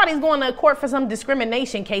 Somebody's going to court for some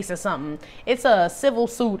discrimination case or something. It's a civil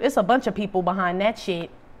suit. It's a bunch of people behind that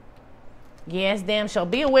shit. Yes, damn sure.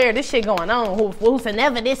 Be aware this shit going on. Who's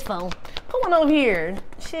never this phone? Put one over here.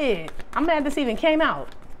 Shit. I'm mad this even came out.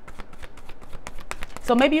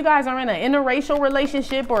 So maybe you guys are in an interracial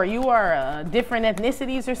relationship, or you are different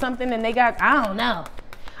ethnicities or something, and they got, I don't know.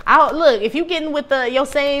 Look, if you getting with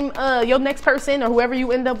your next person or whoever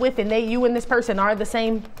you end up with, and you and this person are the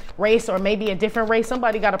same race or maybe a different race,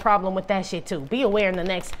 somebody got a problem with that shit too. Be aware in the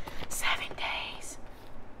next 7 days.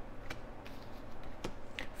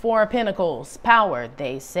 4 of Pentacles, power.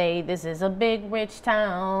 They say this is a big rich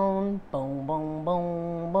town. Boom, boom,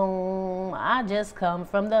 boom, boom. I just come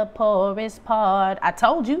from the poorest part. I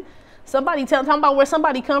told you. Somebody talking about where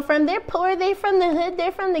somebody come from. They're poor. They from the hood.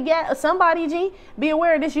 They're from the ghetto. Somebody, G. Be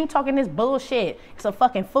aware of this. You talking this bullshit. It's a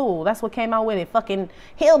fucking fool. That's what came out with it. Fucking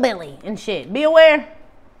hillbilly and shit. Be aware.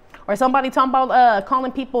 Or somebody talking about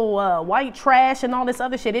calling people white trash and all this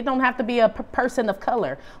other shit. It don't have to be a person of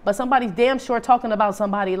color. But somebody's damn sure talking about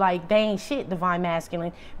somebody like they ain't shit, divine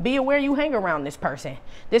masculine. Be aware you hang around this person.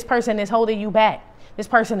 This person is holding you back. This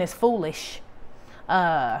person is foolish.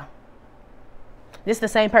 This the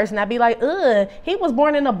same person that be like, he was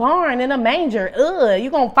born in a barn in a manger.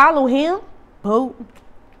 You gonna follow him? Boo.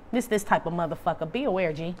 This type of motherfucker. Be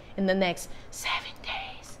aware, G. In the next 7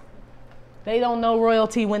 days. They don't know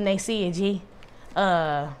royalty when they see it, G.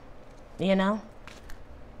 You know?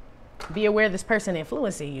 Be aware this person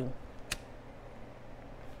influencing you.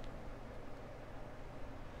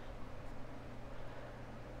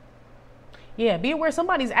 Yeah, be aware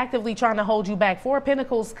somebody's actively trying to hold you back. 4 of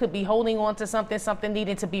Pentacles could be holding on to something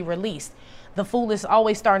needed to be released. The Fool is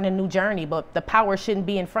always starting a new journey, but the power shouldn't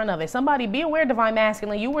be in front of it. Somebody, be aware, divine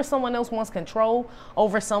masculine, you or someone else wants control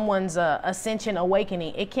over someone's ascension,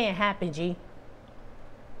 awakening. It can't happen, G.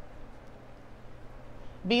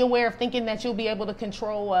 Be aware of thinking that you'll be able to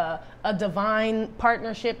control a divine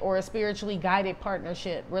partnership or a spiritually guided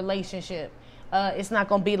partnership, relationship. It's not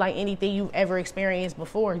going to be like anything you've ever experienced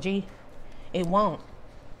before, G. It won't.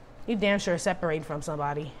 You damn sure separate from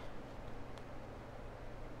somebody.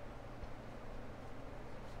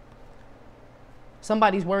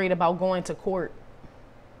 Somebody's worried about going to court.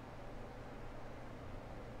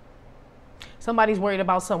 Somebody's worried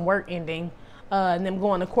about some work ending and them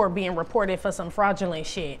going to court being reported for some fraudulent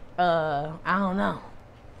shit. I don't know.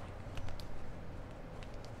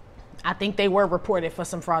 I think they were reported for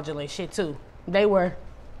some fraudulent shit too. They were.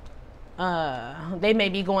 They may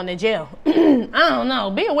be going to jail. I don't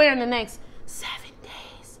know. Be aware in the next 7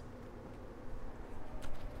 days.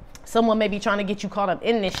 Someone may be trying to get you caught up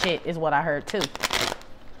in this shit is what I heard too.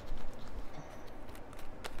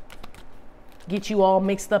 Get you all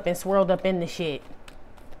mixed up and swirled up in the shit.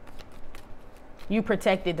 You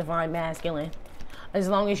protected, divine masculine. As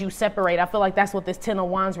long as you separate. I feel like that's what this 10 of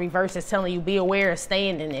Wands reverse is telling you. Be aware of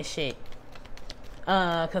staying in this shit.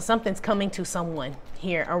 Because something's coming to someone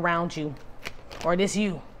here around you, or this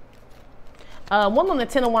you. One on the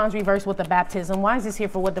 10 of Wands reverse with the baptism. Why is this here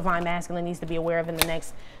for what divine masculine needs to be aware of in the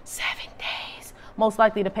next 7 days? Most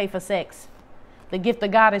likely to pay for sex. The gift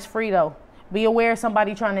of God is free though. Be aware of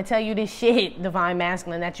somebody trying to tell you this shit, divine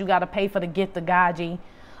masculine, that you got to pay for the gift of God, G.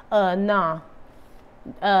 Nah.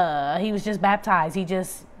 He was just baptized. He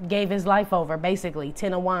just gave his life over, basically.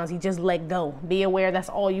 10 of Wands. He just let go. Be aware that's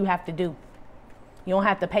all you have to do. You don't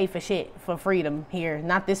have to pay for shit for freedom here.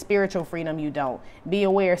 Not this spiritual freedom, you don't. Be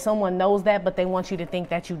aware someone knows that, but they want you to think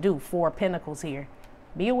that you do. 4 of Pentacles here.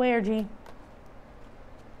 Be aware, G.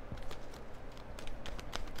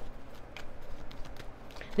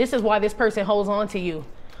 This is why this person holds on to you.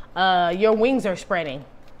 Your wings are spreading.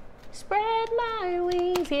 Spread my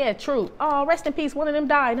wings. Yeah, true. Oh, rest in peace. One of them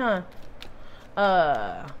died, huh?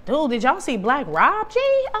 Dude, did y'all see Black Rob, G?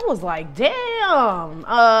 I was like, damn.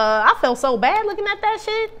 I felt so bad looking at that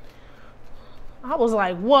shit. I was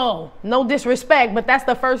like, whoa, no disrespect, but that's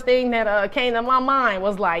the first thing that came to my mind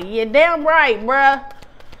was like, yeah, damn right, bruh.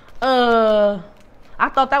 I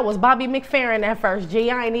thought that was Bobby McFerrin at first, G.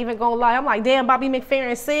 I ain't even gonna lie. I'm like, damn, Bobby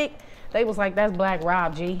McFerrin sick. They was like, that's Black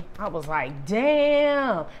Rob, G. I was like,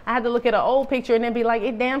 damn. I had to look at an old picture and then be like,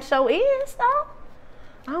 it damn show is, though.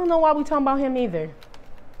 I don't know why we talking about him either.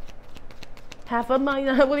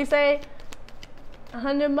 500,000, what'd he say?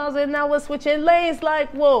 100 miles an hour switching lanes like,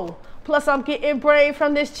 whoa. Plus I'm getting brain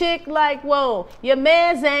from this chick like, whoa. Your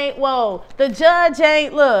mans ain't, whoa. The judge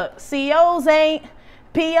ain't, look. COs ain't.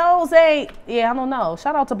 POs ain't. Yeah, I don't know.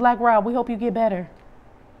 Shout out to Black Rob. We hope you get better.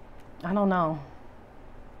 I don't know.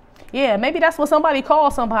 Yeah, maybe that's what somebody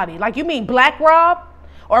calls somebody. Like, you mean Black Rob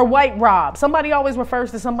or White Rob? Somebody always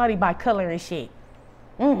refers to somebody by color and shit.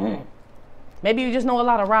 Maybe you just know a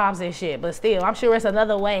lot of Robs and shit, but still, I'm sure it's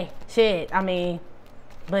another way. Shit, I mean,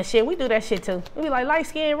 but shit, we do that shit too. We be like light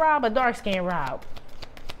skin Rob or dark skin Rob.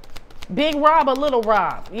 Big Rob or little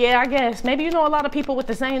Rob. Yeah, I guess. Maybe you know a lot of people with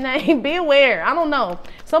the same name. Be aware. I don't know.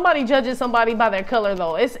 Somebody judges somebody by their color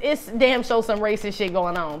though. It's damn show some racist shit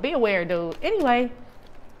going on. Be aware, dude. Anyway.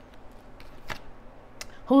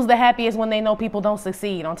 Who's the happiest when they know people don't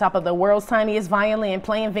succeed? On top of the world's tiniest violin,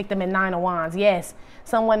 playing victim in 9 of Wands. Yes,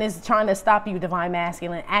 someone is trying to stop you, Divine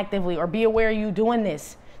Masculine, actively. Or be aware you doing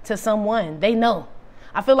this to someone. They know.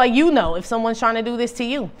 I feel like you know if someone's trying to do this to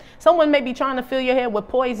you. Someone may be trying to fill your head with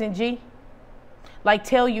poison, G. Like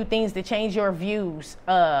tell you things to change your views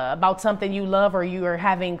about something you love or you are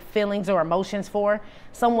having feelings or emotions for.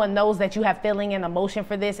 Someone knows that you have feeling and emotion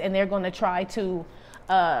for this, and they're going to try to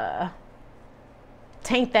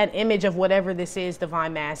taint that image of whatever this is,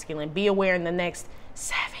 Divine Masculine. Be aware in the next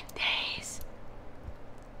 7 days.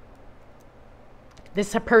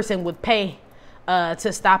 This person would pay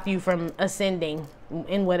to stop you from ascending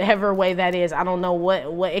in whatever way that is. I don't know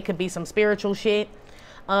what it could be, some spiritual shit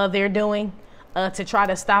they're doing to try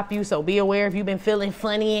to stop you. So be aware if you've been feeling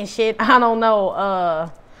funny and shit. I don't know.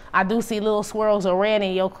 I do see little swirls of red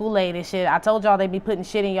in your Kool-Aid and shit. I told y'all they be putting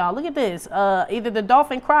shit in y'all. Look at this. Either the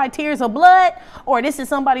dolphin cried tears of blood or this is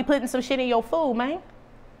somebody putting some shit in your food, man.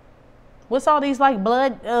 What's all these like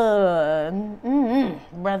blood?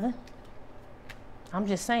 Brother. I'm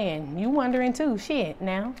just saying, you wondering too, shit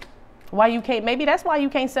now. Why you can't, maybe that's why you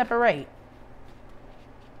can't separate.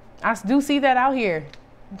 I do see that out here.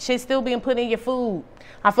 Shit still being put in your food.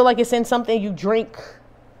 I feel like it's in something you drink.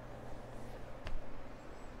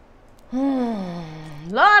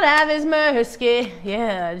 Lord have his mercy.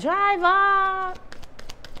 Yeah, drive on.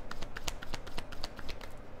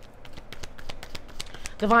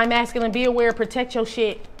 Divine Masculine, be aware, protect your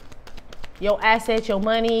shit. Your assets, your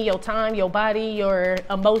money, your time, your body, your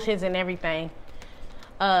emotions and everything.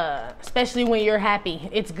 Especially when you're happy.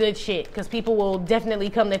 It's good shit because people will definitely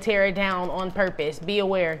come to tear it down on purpose. Be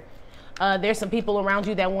aware. There's some people around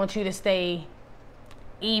you that want you to stay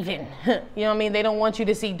even. You know what I mean? They don't want you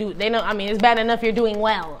to see, they know, I mean, it's bad enough you're doing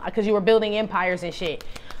well because you were building empires and shit.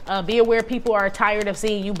 Be aware people are tired of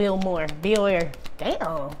seeing you build more. Be aware.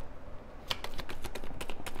 Damn.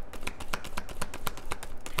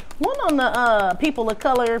 One on the people of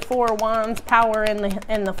color, 4 Wands, power,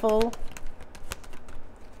 and the Fool.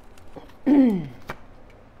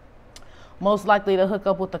 Most likely to hook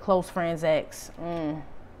up with the close friend's ex.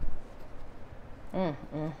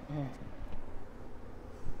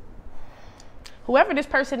 Whoever this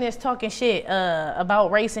person is talking shit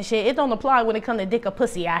about race and shit, it don't apply when it comes to dick or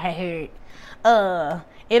pussy, I had heard.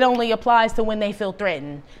 It only applies to when they feel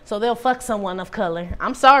threatened. So they'll fuck someone of color.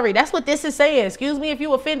 I'm sorry, that's what this is saying. Excuse me if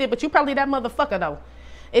you offended, but you probably that motherfucker though.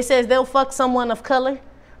 It says they'll fuck someone of color,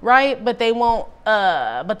 right? But they won't,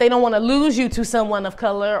 but they don't want to lose you to someone of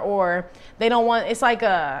color, or they don't want, it's like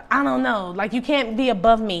I don't know, like you can't be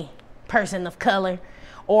above me, person of color,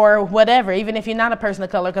 or whatever, even if you're not a person of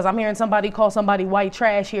color, because I'm hearing somebody call somebody white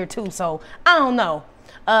trash here too, so I don't know.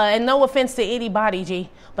 And no offense to anybody, G,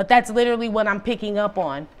 but that's literally what I'm picking up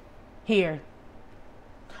on here.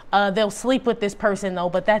 They'll sleep with this person though,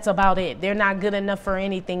 but that's about it. They're not good enough for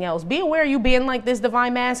anything else. Be aware you being like this,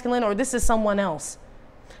 Divine Masculine, or this is someone else.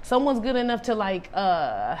 Someone's good enough to like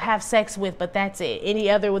have sex with, but that's it. Any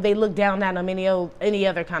other, they look down at them any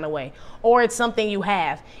other kind of way. Or it's something you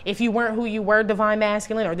have. If you weren't who you were, Divine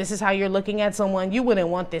Masculine, or this is how you're looking at someone, you wouldn't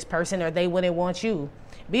want this person or they wouldn't want you.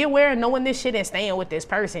 Be aware of knowing this shit and staying with this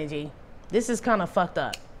person, G. This is kind of fucked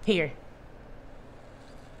up. Here.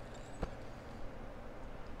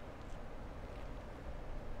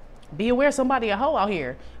 Be aware somebody a hoe out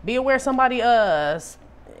here. Be aware somebody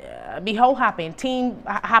be hoe hopping, team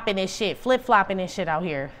hopping and shit, flip flopping and shit out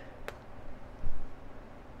here.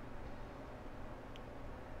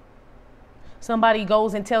 Somebody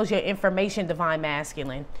goes and tells your information, Divine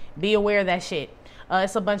Masculine. Be aware of that shit.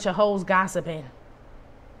 It's a bunch of hoes gossiping.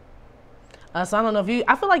 So I don't know if you,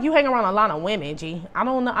 I feel like you hang around a lot of women, G. I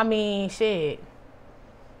don't know, I mean, shit.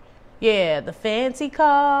 Yeah, the fancy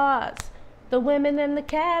cars, the women and the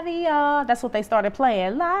caviar. That's what they started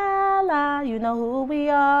playing. La, la, you know who we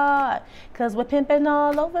are. Because we're pimping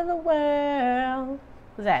all over the world.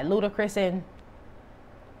 What's that? Ludacris and...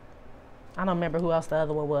 I don't remember who else the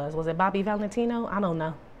other one was. Was it Bobby Valentino? I don't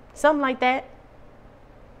know. Something like that.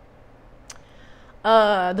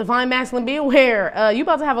 Divine Masculine, be aware. You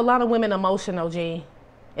about to have a lot of women emotional, G.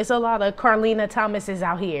 It's a lot of Carlina Thomases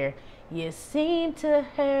out here. You seem to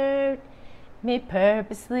hurt me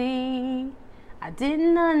purposely. I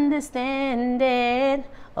didn't understand it.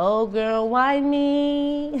 Oh, girl, why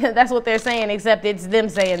me? That's what they're saying, except it's them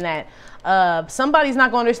saying that. Somebody's not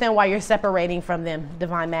going to understand why you're separating from them,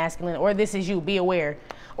 divine masculine, or this is you. Be aware.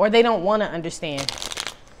 Or they don't want to understand.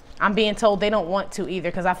 I'm being told they don't want to either,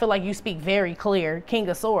 because I feel like you speak very clear. King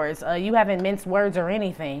of Swords. You haven't minced words or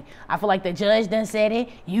anything. I feel like the judge done said it.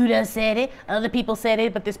 You done said it. Other people said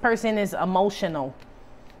it. But this person is emotional.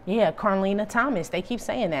 Yeah, Carlina Thomas. They keep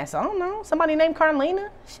saying that. So I don't know. Somebody named Carlina?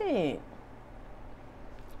 Shit.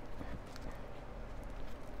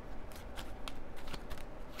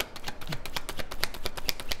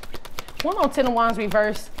 One on 10 of Wands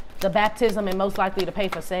reverse. The baptism and most likely to pay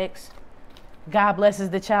for sex. God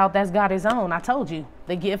blesses the child that's got his own. I told you.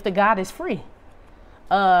 The gift of God is free.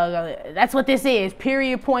 That's what this is.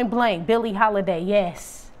 Period, point blank. Billie Holiday.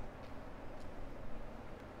 Yes.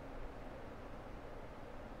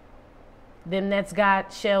 Them that's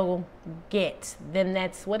got shall get. Them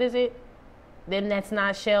that's, what is it? Them that's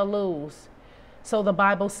not shall lose. So the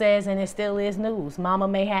Bible says, and it still is news. Mama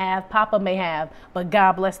may have, Papa may have, but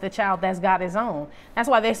God bless the child that's got his own. That's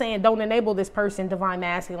why they're saying don't enable this person, divine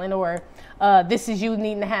masculine, or this is you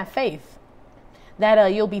needing to have faith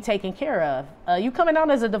that you'll be taken care of. You coming out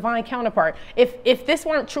as a divine counterpart. If this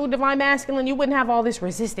weren't true divine masculine, you wouldn't have all this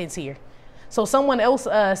resistance here. So someone else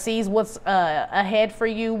sees what's ahead for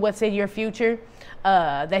you, what's in your future,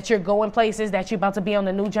 that you're going places, that you're about to be on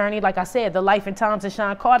a new journey. Like I said, the life and times of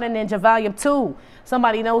Sean Carter Ninja Volume 2.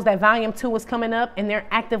 Somebody knows that Volume 2 is coming up and they're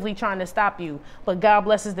actively trying to stop you. But God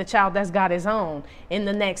blesses the child that's got his own in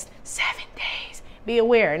the next 7 days. Be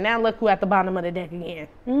aware. Now look who at the bottom of the deck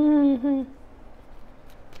again.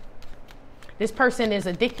 This person is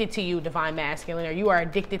addicted to you, divine masculine, or you are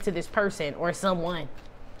addicted to this person or someone.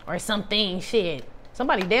 Or something, shit.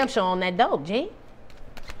 Somebody damn sure on that dope, G.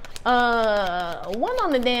 One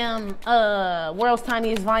on the damn world's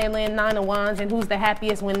tiniest violin, 9 of Wands, and who's the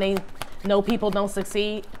happiest when they know people don't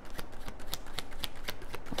succeed.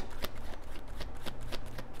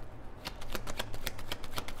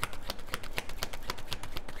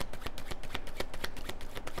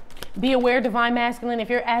 Be aware, divine masculine, if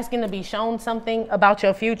you're asking to be shown something about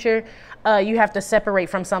your future, you have to separate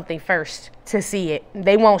from something first to see it.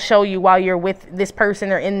 They won't show you while you're with this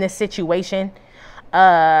person or in this situation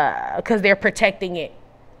because they're protecting it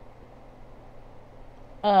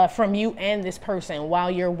from you and this person while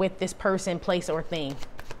you're with this person, place, or thing.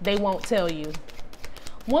 They won't tell you.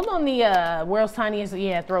 One on the world's tiniest,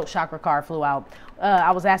 throat chakra card flew out.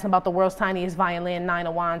 I was asking about the world's tiniest violin, 9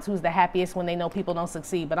 of Wands, who's the happiest when they know people don't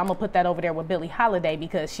succeed. But I'm going to put that over there with Billie Holiday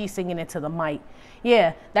because she's singing it to the mic.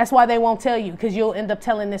 Yeah, that's why they won't tell you, because you'll end up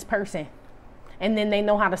telling this person. And then they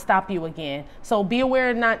know how to stop you again. So be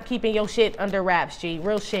aware of not keeping your shit under wraps, G.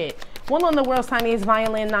 Real shit. One on the world's tiniest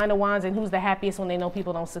violin, 9 of Wands, and who's the happiest when they know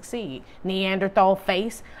people don't succeed. Neanderthal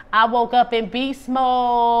face. I woke up in beast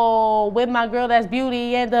mode with my girl that's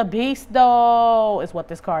Beauty and the Beast, though, is what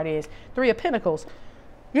this card is. 3 of Pentacles.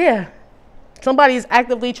 Yeah. Somebody's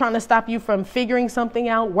actively trying to stop you from figuring something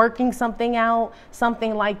out, working something out,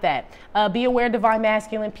 something like that. Be aware, divine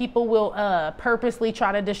masculine. People will purposely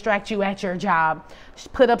try to distract you at your job,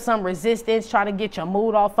 put up some resistance, try to get your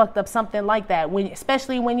mood all fucked up, something like that.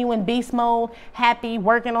 Especially when you in beast mode, happy,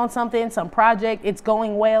 working on something, some project, it's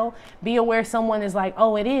going well. Be aware someone is like,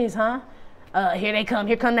 oh, it is, huh? Here they come.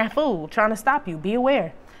 Here come that fool trying to stop you. Be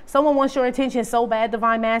aware. Someone wants your attention so bad,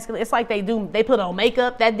 divine masculine. It's like they put on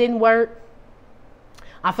makeup. That didn't work.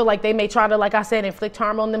 I feel like they may try to, like I said, inflict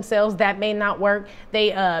harm on themselves. That may not work.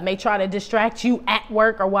 They may try to distract you at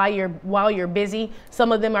work or while you're busy.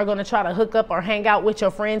 Some of them are going to try to hook up or hang out with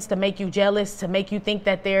your friends to make you jealous, to make you think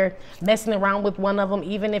that they're messing around with one of them,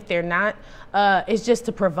 even if they're not. It's just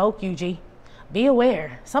to provoke you, G. Be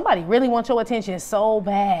aware. Somebody really wants your attention so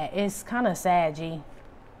bad. It's kind of sad, G.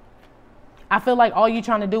 I feel like all you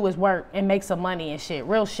trying to do is work and make some money and shit.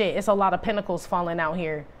 Real shit. It's a lot of pentacles falling out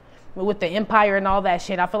here. With the empire and all that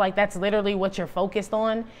shit, I feel like that's literally what you're focused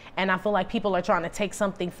on. And I feel like people are trying to take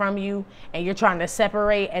something from you and you're trying to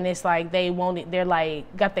separate, and it's like they're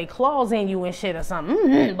like got their claws in you and shit or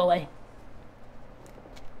something. Boy.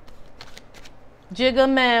 Jigga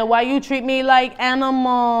man, why you treat me like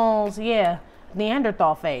animals? Yeah,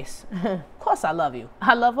 Neanderthal face. Of course I love you.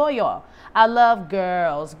 I love all y'all. I love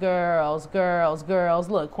girls, girls, girls, girls.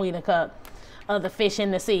 Look, Queen of Cups, the fish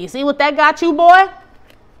in the sea. See what that got you, boy?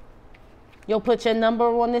 You'll put your number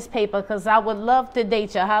on this paper because I would love to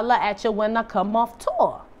date you. Holla at you when I come off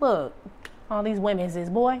tour. Look, all these women's is,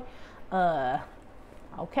 boy.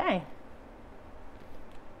 Okay.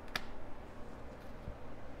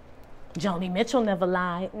 Joni Mitchell never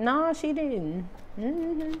lied. No, she didn't.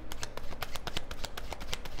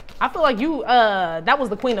 I feel like you, that was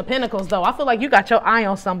the Queen of Pentacles, though. I feel like you got your eye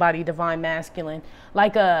on somebody, Divine Masculine.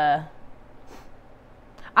 Like, I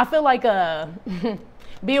feel like,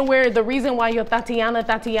 be aware the reason why your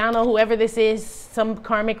Tatiana, whoever this is, some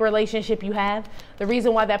karmic relationship you have, the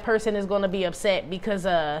reason why that person is going to be upset because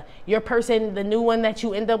your person, the new one that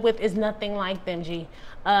you end up with, is nothing like them, G.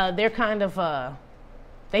 They're kind of,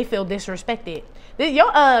 they feel disrespected.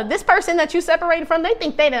 This person that you separated from, they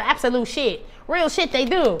think they the absolute shit. Real shit they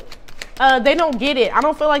do. They don't get it. I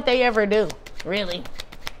don't feel like they ever do, really.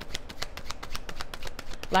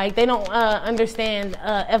 Like, they don't understand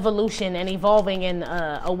evolution and evolving and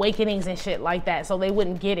awakenings and shit like that, so they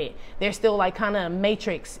wouldn't get it. They're still, like, kind of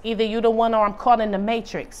Matrix. Either you the one or I'm caught in the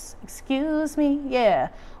Matrix. Excuse me, yeah.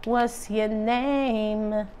 What's your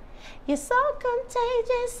name? You're so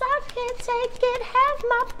contagious, I can't take it. Have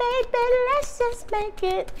my baby, let's just make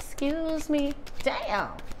it. Excuse me, damn.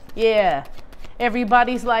 Yeah,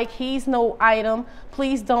 everybody's like, he's no item.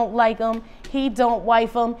 Please don't like him. He don't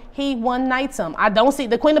wife him. He one nights him. I don't see,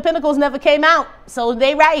 the Queen of Pentacles never came out. So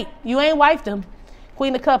they right. You ain't wifed him.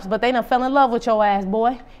 Queen of Cups, but they done fell in love with your ass,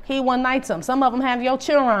 boy. He one nights him. Some of them have your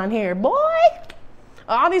children here, boy.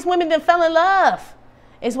 All these women done fell in love.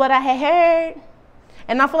 Is what I had heard.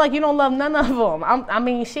 And I feel like you don't love none of them. I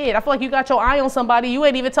mean, shit. I feel like you got your eye on somebody. You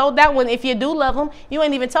ain't even told that one. If you do love them, you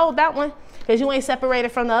ain't even told that one. Because you ain't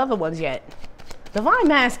separated from the other ones yet. Divine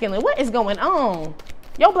Masculine, what is going on?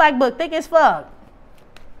 Your black book thick as fuck.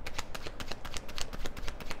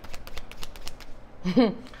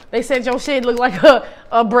 They said your shit look like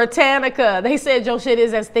a Britannica. They said your shit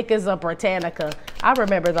is as thick as a Britannica. I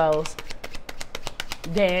remember those.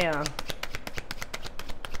 Damn.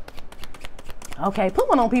 Okay, put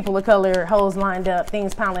one on people of color. Hoes lined up,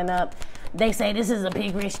 things piling up. They say this is a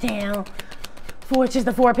big rich town. Which is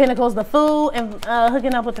the Four of Pentacles, the food, and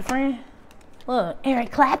hooking up with the friend. Look,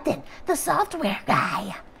 Eric Clapton, the software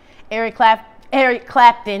guy. Eric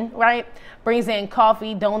Clapton, right? Brings in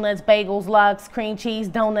coffee, donuts, bagels, lox, cream cheese,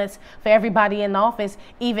 donuts for everybody in the office,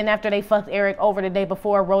 even after they fucked Eric over the day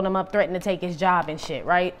before, wrote him up, threatened to take his job and shit,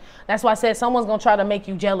 right? That's why I said someone's gonna try to make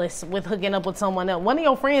you jealous with hooking up with someone else. One of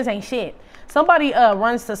your friends ain't shit. Somebody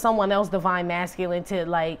runs to someone else, Divine Masculine, to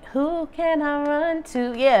like, who can I run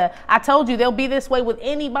to? Yeah, I told you they'll be this way with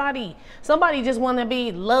anybody. Somebody just want to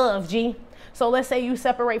be loved, G. So let's say you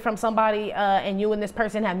separate from somebody and you and this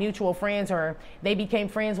person have mutual friends, or they became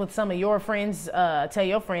friends with some of your friends. Tell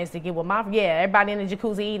your friends to get with my, yeah, everybody in the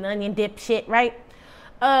jacuzzi eating onion dip shit, right?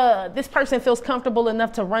 This person feels comfortable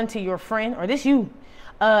enough to run to your friend, or this you.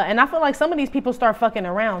 And I feel like some of these people start fucking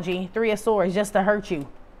around, G. Three of Swords, just to hurt you.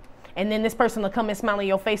 And then this person will come and smile in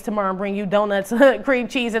your face tomorrow and bring you donuts, cream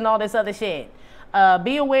cheese, and all this other shit.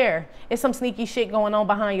 Be aware. It's some sneaky shit going on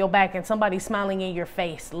behind your back and somebody's smiling in your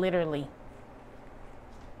face, literally.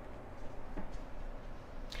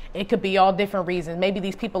 It could be all different reasons. Maybe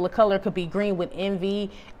these people of color could be green with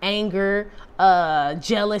envy, anger,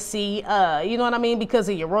 jealousy, you know what I mean? Because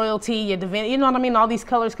of your royalty, your divinity, you know what I mean? All these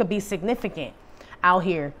colors could be significant out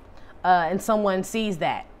here. And someone sees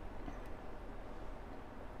that.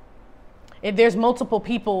 If there's multiple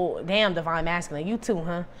people, damn, Divine Masculine, you too,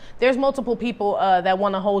 huh? There's multiple people that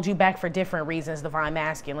want to hold you back for different reasons, Divine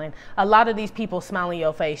Masculine. A lot of these people smile in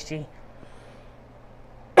your face, G.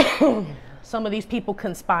 Some of these people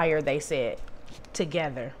conspire, they said,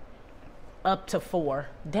 together. Up to 4.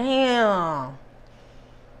 Damn.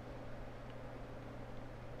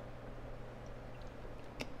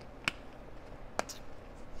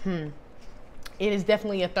 It is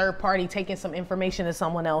definitely a third party taking some information to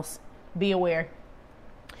someone else. Be aware.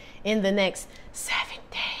 In the next 7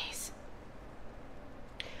 days.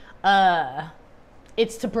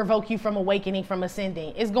 It's to provoke you from awakening, from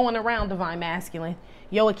ascending. It's going around, Divine Masculine.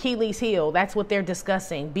 Your Achilles heel. That's what they're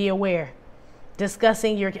discussing. Be aware.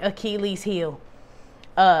 Discussing your Achilles heel.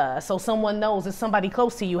 So someone knows. It's somebody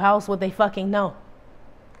close to you. How else would they fucking know?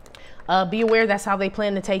 Be aware that's how they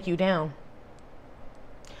plan to take you down.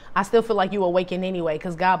 I still feel like you awaken anyway,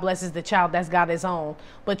 because God blesses the child that's got his own.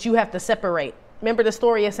 But you have to separate. Remember the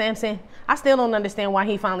story of Samson? I still don't understand why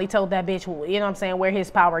he finally told that bitch, you know what I'm saying, where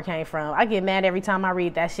his power came from. I get mad every time I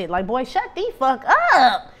read that shit. Like, boy, shut the fuck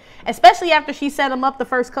up. Especially after she set him up the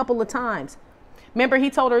first couple of times. Remember,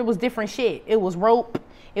 he told her it was different shit. It was rope.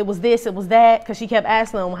 It was this. It was that. Because she kept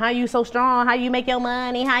asking him, how you so strong? How you make your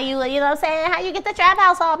money? How you know what I'm saying? How you get the trap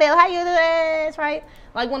house all built? How you do this, right?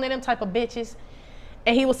 Like one of them type of bitches.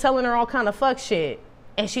 And he was telling her all kind of fuck shit.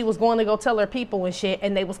 And she was going to go tell her people and shit.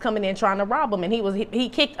 And they was coming in trying to rob him. And he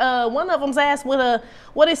kicked one of them's ass with a,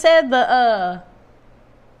 what it said, the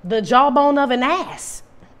jawbone of an ass.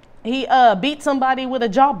 He beat somebody with a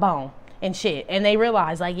jawbone. and shit. And they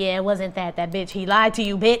realize, like, yeah, it wasn't that bitch. He lied to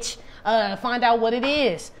you, bitch. Find out what it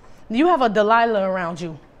is. You have a Delilah around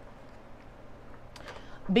you.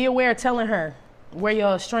 Be aware of telling her where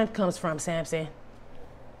your strength comes from, Samson.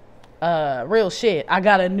 Real shit. I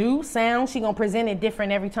got a new sound. She gonna present it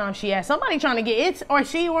different every time she asks. Somebody trying to get it, or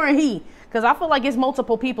she or he. Because I feel like it's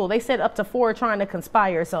multiple people. They said up to 4 trying to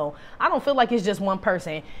conspire. So I don't feel like it's just one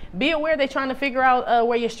person. Be aware they're trying to figure out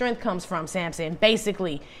where your strength comes from, Samson.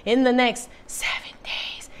 Basically, in the next 7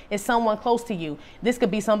 days, it's someone close to you. This could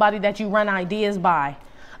be somebody that you run ideas by.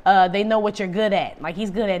 They know what you're good at. Like, he's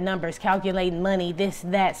good at numbers, calculating money, this,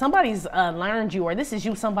 that. Somebody's learned you, or this is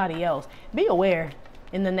you, somebody else. Be aware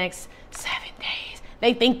in the next 7 days.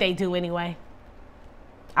 They think they do anyway.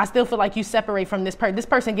 I still feel like you separate from this person. This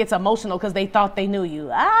person gets emotional because they thought they knew you.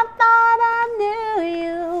 I thought I knew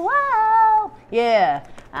you. Whoa. Yeah.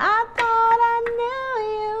 I thought I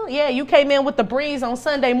knew you. Yeah, you came in with the breeze on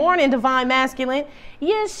Sunday morning, Divine Masculine.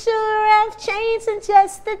 You sure have changed in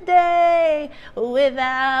just a day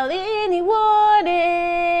without any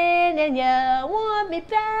warning. And you want me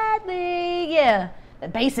badly. Yeah,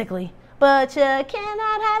 basically. But you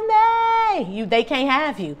cannot have me. They can't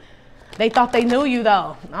have you. They thought they knew you,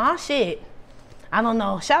 though. Aw, shit. I don't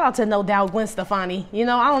know. Shout out to No Doubt Gwen Stefani. You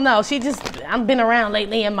know, I don't know. I've been around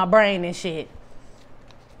lately in my brain and shit.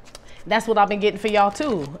 That's what I've been getting for y'all,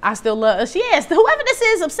 too. I still love, yes, whoever this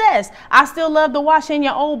is obsessed. I still love to wash in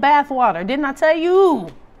your old bath water. Didn't I tell you?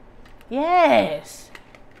 Yes.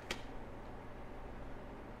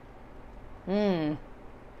 I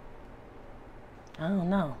don't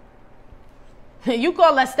know. You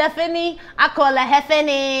call her Stephanie, I call her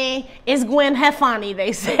Heffany. It's Gwen Heffani,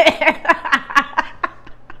 they said.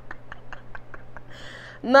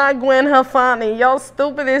 Not Gwen Heffani. Y'all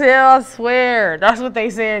stupid as hell, I swear. That's what they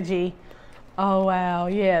said, G. Oh, wow.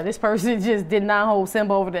 Yeah, this person just did not hold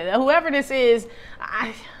Simba over there. Whoever this is,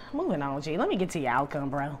 moving on, G. Let me get to your outcome,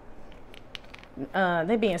 bro.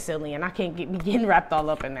 They being silly, and I can't be getting wrapped all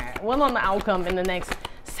up in that. Well, on the outcome in the next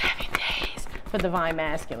 7 days for Divine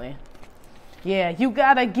Masculine. Yeah, you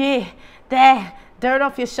gotta get that dirt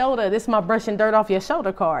off your shoulder. This is my brushing dirt off your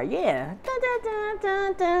shoulder card. Yeah.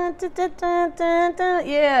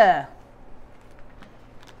 Yeah.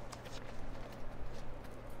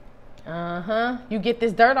 You get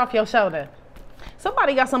this dirt off your shoulder.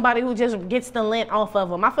 Somebody got somebody who just gets the lint off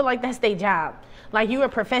of them. I feel like that's their job. Like, you a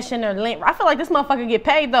professional lint. I feel like this motherfucker get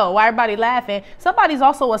paid, though. Why everybody laughing? Somebody's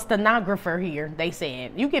also a stenographer here, they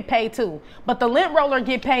said. You get paid, too. But the lint roller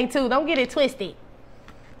get paid, too. Don't get it twisted.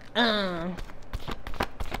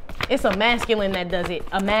 It's a masculine that does it.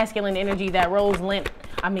 A masculine energy that rolls lint.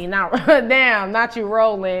 I mean, not, damn, not you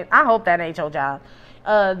rolling. I hope that ain't your job.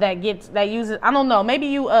 That uses, I don't know. Maybe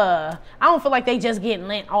you, I don't feel like they just get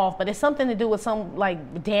lint off, but it's something to do with some,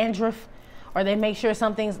 like, dandruff. Or they make sure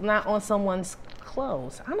something's not on someone's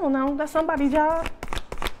clothes. I don't know. That's somebody's job.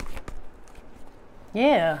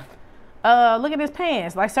 Yeah. Look at his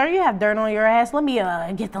pants. Like, sir, you have dirt on your ass. Let me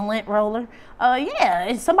get the lint roller.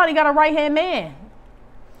 Yeah. Somebody got a right-hand man.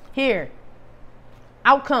 Here.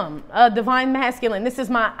 Outcome. Divine Masculine. This is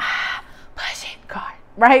my push it card.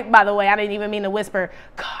 Right? By the way, I didn't even mean to whisper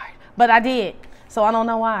card. But I did. So I don't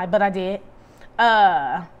know why, but I did.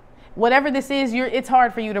 Whatever this is, it's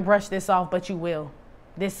hard for you to brush this off, but you will.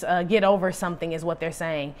 This get over something is what they're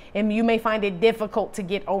saying. And you may find it difficult to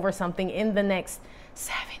get over something in the next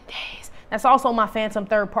 7 days. That's also my Phantom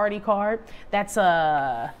Third Party card. That's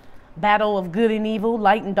a battle of good and evil,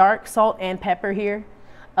 light and dark, salt and pepper here.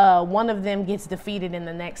 One of them gets defeated in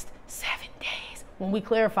the next 7 days. When we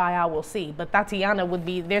clarify, I will see. But Tatiana would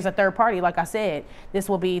be, there's a third party, like I said. This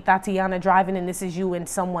will be Tatiana driving, and this is you and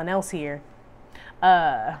someone else here.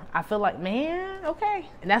 I feel like, man, okay.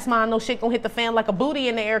 And that's my no shit gonna hit the fan like a booty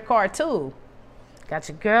in the air card, too. Got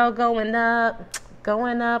your girl going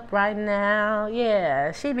up right now.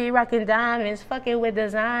 Yeah, she be rocking diamonds, fucking with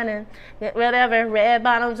designer, whatever, red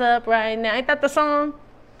bottoms up right now. Ain't that the song?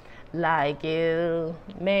 Like you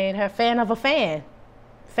made her fan of a fan.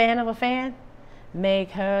 Fan of a fan?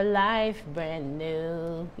 Make her life brand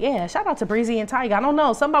new. Yeah, shout out to Breezy and Tiger. I don't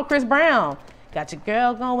know, something about Chris Brown. Got your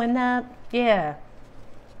girl going up. Yeah.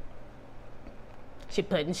 She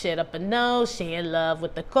putting shit up her nose. She in love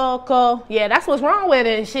with the cocoa. Yeah, that's what's wrong with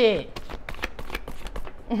her and shit.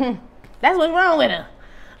 That's what's wrong with her.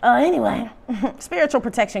 Anyway, spiritual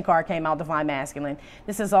protection card came out, Divine Masculine.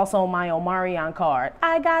 This is also my Omarion card.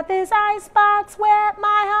 I got this icebox where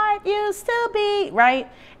my heart used to be, right?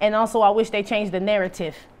 And also, I wish they changed the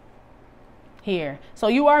narrative. here. So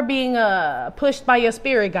you are being pushed by your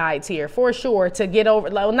spirit guides here for sure to get over,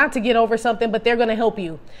 not to get over something, but they're going to help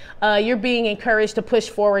you. You're being encouraged to push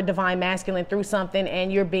forward divine masculine through something,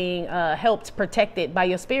 and you're being helped, protected by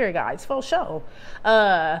your spirit guides for sure.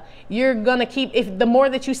 You're going to keep, if the more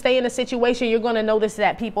that you stay in a situation, you're going to notice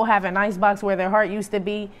that people have an icebox where their heart used to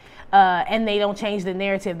be, and they don't change the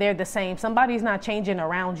narrative. They're the same. Somebody's not changing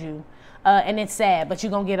around you. And it's sad, but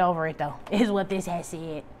you're going to get over it though, is what this has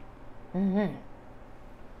said.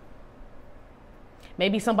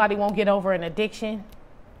 Maybe somebody won't get over an addiction.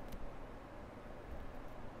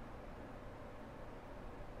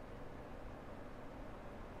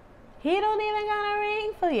 He don't even got a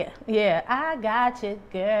ring for you. Yeah, I got you,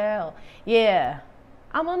 girl. Yeah,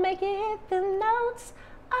 I'm gonna make you hit the notes.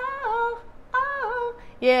 Oh, oh.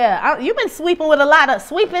 Yeah, you've been sweeping with a lot of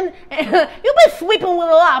sweeping. You've been sweeping with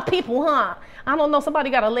a lot of people, huh? I don't know. Somebody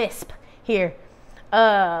got a lisp here.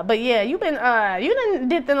 But yeah, you done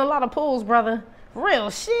dipped in a lot of pools, brother. Real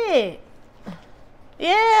shit.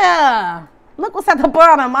 Yeah. Look what's at the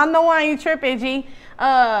bottom. I know I ain't tripping, G.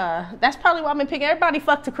 That's probably why I've been picking. Everybody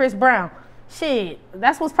fuck to Chris Brown. Shit.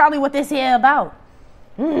 That's what's probably what this here about.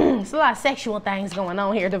 It's a lot of sexual things going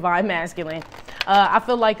on here, divine masculine. I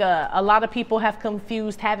feel like a lot of people have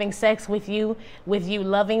confused having sex with you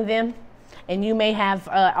loving them. And you may have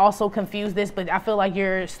also confused this, but I feel like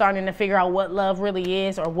you're starting to figure out what love really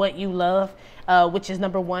is, or what you love, which is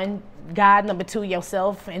number one, God, number two,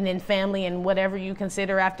 yourself, and then family and whatever you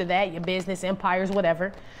consider after that, your business, empires,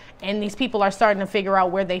 whatever. And these people are starting to figure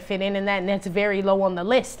out where they fit in that, and that's very low on the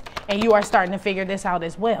list. And you are starting to figure this out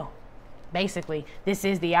as well. Basically, this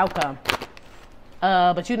is the outcome.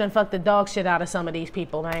 But you done fucked the dog shit out of some of these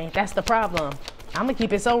people, man. That's the problem. I'm gonna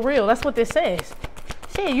keep it so real. That's what this says.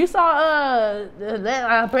 Shit, you saw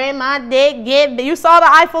bring my dick, you saw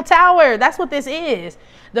the Eiffel Tower. That's what this is.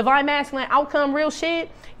 Divine masculine outcome, real shit.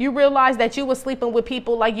 You realize that you were sleeping with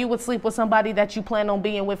people like you would sleep with somebody that you plan on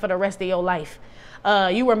being with for the rest of your life.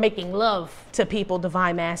 You were making love to people,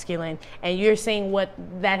 divine masculine, and you're seeing what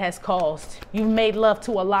that has caused. You've made love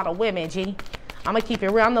to a lot of women, G. I'm gonna keep it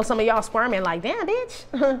real. I know some of y'all squirming like, damn,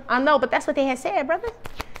 bitch. I know, but that's what they had said, brother.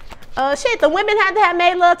 Shit, the women had to have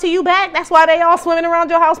made love to you back. That's why they all swimming around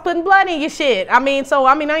your house putting blood in your shit. I mean,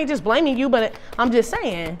 I ain't just blaming you, but I'm just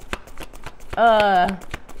saying.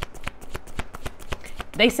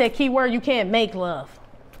 They said, keyword, you can't make love.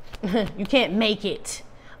 You can't make it,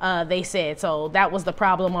 they said. So that was the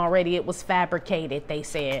problem already. It was fabricated, they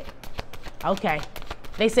said. Okay.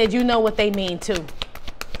 They said you know what they mean, too.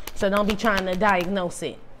 So don't be trying to diagnose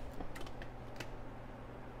it.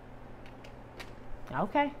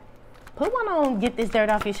 Okay. Put one on, get this dirt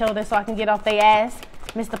off your shoulder so I can get off their ass,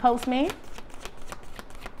 Mr. Postman.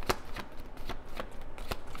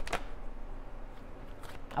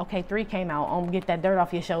 Okay, 3 came out. Get that dirt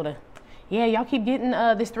off your shoulder. Yeah, y'all keep getting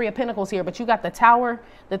this 3 of Pentacles here, but you got the Tower,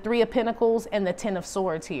 the 3 of Pentacles, and the 10 of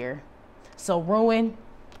Swords here. So ruin,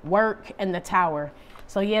 work, and the Tower.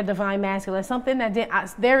 So yeah, divine masculine, something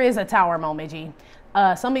that there is a Tower moment, G.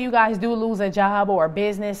 Some of you guys do lose a job or a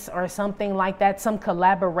business or something like that, some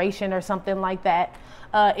collaboration or something like that.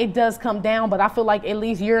 It does come down, but I feel like at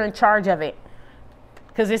least you're in charge of it.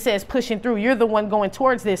 Because it says pushing through. You're the one going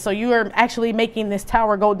towards this. So you are actually making this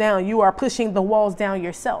tower go down. You are pushing the walls down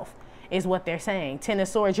yourself, is what they're saying. 10 of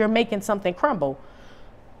Swords, you're making something crumble.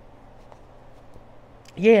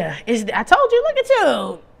 Yeah, I told you, look at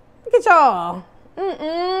you. Look at y'all.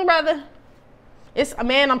 Brother. It's,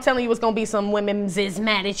 man, I'm telling you, it's going to be some women is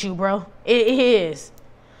mad at you, bro. It is.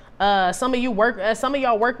 Some of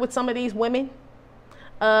y'all work with some of these women.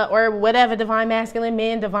 Or whatever, divine masculine,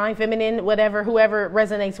 men, divine feminine, whatever, whoever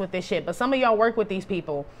resonates with this shit. But some of y'all work with these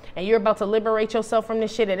people, and you're about to liberate yourself from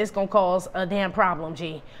this shit, and it's going to cause a damn problem,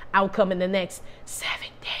 G. Outcome in the next 7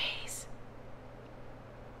 days.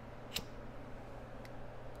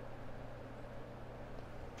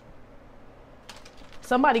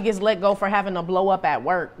 Somebody gets let go for having a blow up at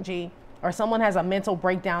work, G. Or someone has a mental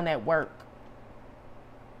breakdown at work.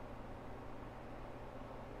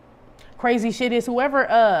 Crazy shit is whoever,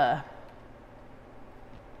 I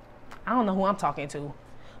don't know who I'm talking to,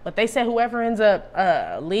 but they said whoever ends up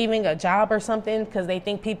leaving a job or something because they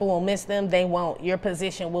think people will miss them, they won't. Your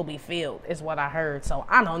position will be filled, is what I heard. So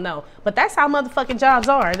I don't know, but that's how motherfucking jobs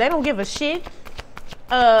are. They don't give a shit.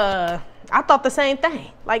 I thought the same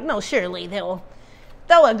thing. Like, no, surely they'll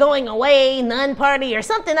throw a going away nun party or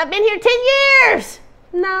something. I've been here 10 years.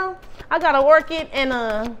 No, I gotta work it, and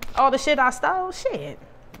all the shit I stole, shit.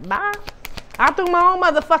 Bye. I threw my own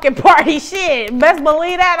motherfucking party, shit. Best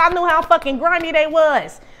believe that. I knew how fucking grimy they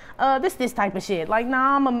was. This type of shit. Like,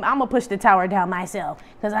 nah, I'm gonna push the tower down myself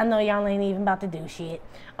because I know y'all ain't even about to do shit.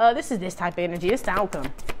 This is this type of energy. It's the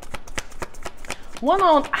outcome. One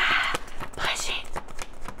on, push it.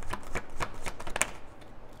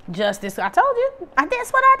 Justice. I told you.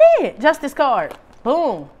 That's what I did. Justice card.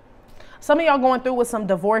 Boom. Some of y'all going through with some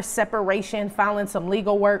divorce, separation, filing some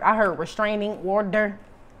legal work. I heard restraining order.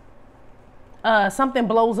 Something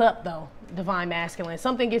blows up though. Divine masculine.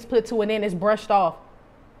 Something gets put to an end. It's brushed off.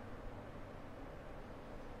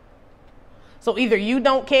 So either you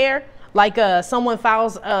don't care, like someone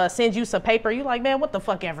sends you some paper, you like, man, what the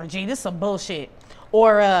fuck ever, G, this is some bullshit.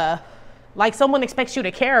 Or like someone expects you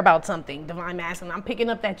to care about something, divine masculine. I'm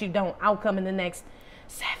picking up that you don't. Outcome in the next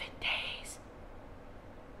 7 days.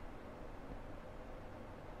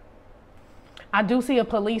 I do see a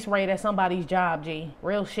police raid at somebody's job, G.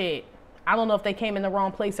 Real shit. I don't know if they came in the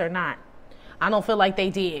wrong place or not. I don't feel like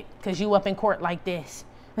they did, because you up in court like this.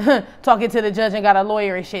 Talking to the judge and got a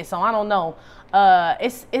lawyer and shit, so I don't know.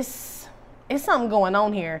 It's something going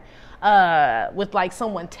on here with like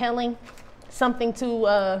someone telling something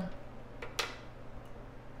to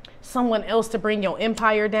someone else to bring your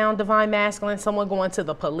empire down, divine masculine, someone going to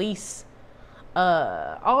the police,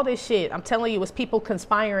 all this shit. I'm telling you, it's people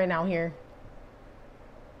conspiring out here.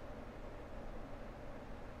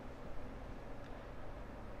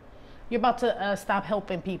 You're about to stop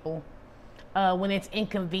helping people. When it's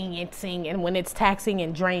inconveniencing and when it's taxing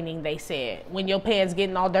and draining, they said. When your pants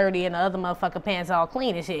getting all dirty and the other motherfucker pants all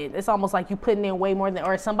clean and shit. It's almost like you putting in way more than,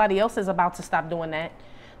 or somebody else is about to stop doing that.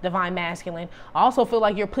 Divine masculine. I also feel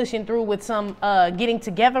like you're pushing through with some, getting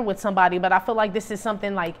together with somebody, but I feel like this is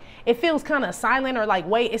something like, it feels kind of silent or like,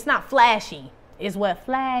 wait, it's not flashy. Is what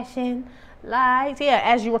flashing lights. Yeah,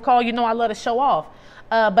 as you recall, you know I love to show off.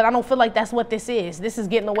 But I don't feel like that's what this is. This is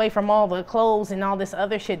getting away from all the clothes and all this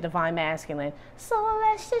other shit, divine masculine. So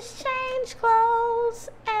let's just change clothes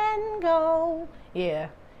and go. Yeah.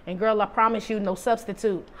 And girl, I promise you, no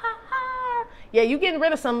substitute. Ha ha. Yeah, you getting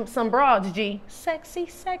rid of some broads, G. Sexy,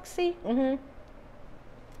 sexy. Mm-hmm.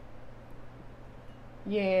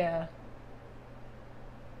 Yeah.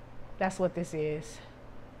 That's what this is.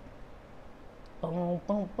 Boom,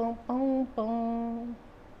 boom, boom, boom, boom.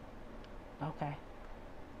 Okay.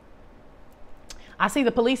 I see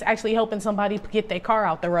the police actually helping somebody get their car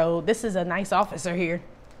out the road. This is a nice officer here.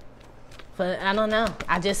 But I don't know.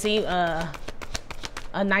 I just see a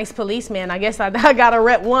nice policeman. I guess I got to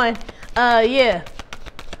rep one. Yeah.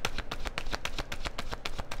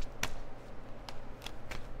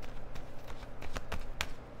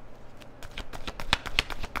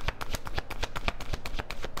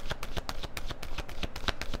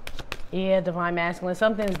 Yeah, divine masculine.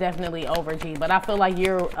 Something's definitely over, G. But I feel like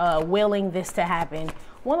you're willing this to happen.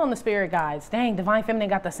 One on the spirit guides. Dang, divine feminine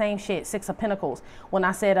got the same shit. 6 of Pentacles. When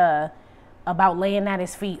I said about laying at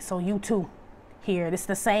his feet. So you too. Here, this is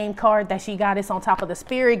the same card that she got. It's on top of the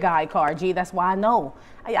spirit guide card, G. That's why I know.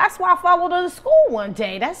 That's why I followed her to school one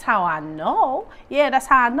day. That's how I know. Yeah, that's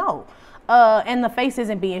how I know. And the face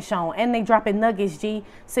isn't being shown. And they dropping nuggets, G.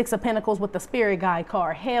 6 of Pentacles with the spirit guide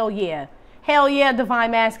card. Hell yeah. Hell yeah, divine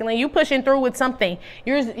masculine. You pushing through with something.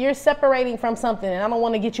 You're separating from something. And I don't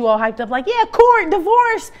want to get you all hyped up like, yeah, court,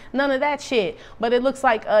 divorce. None of that shit. But it looks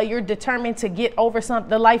like you're determined to get over something.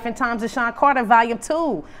 The Life and Times of Sean Carter, Volume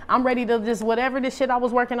 2. I'm ready to just, whatever this shit I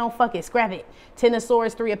was working on, fuck it, scrap it. 10 of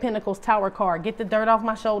Swords, 3 of Pentacles, Tower card. Get the dirt off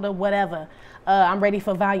my shoulder, whatever. I'm ready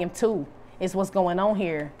for Volume 2 is what's going on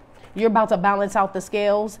here. You're about to balance out the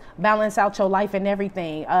scales, balance out your life and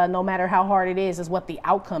everything. No matter how hard it is what the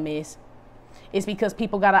outcome is. It's because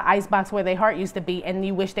people got an icebox where their heart used to be and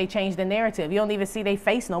you wish they changed the narrative. You don't even see their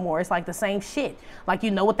face no more. It's like the same shit. Like,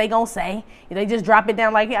 you know what they gonna say. They just drop it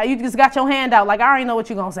down like, yeah, you just got your hand out. Like, I already know what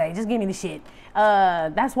you gonna say. Just give me the shit.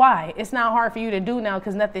 That's why. It's not hard for you to do now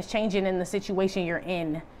because nothing's changing in the situation you're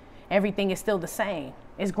in. Everything is still the same.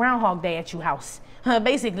 It's Groundhog Day at your house.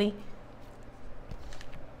 Basically.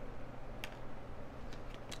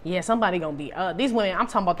 Yeah, somebody gonna be, these women, I'm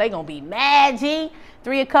talking about they gonna be mad, G.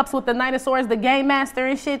 3 of Cups with the Knight of Swords, the Game Master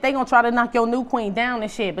and shit. They gonna try to knock your new queen down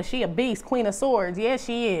and shit, but she a beast, Queen of Swords. Yeah,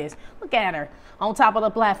 she is. Look at her on top of the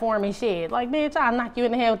platform and shit. Like, bitch, I'll knock you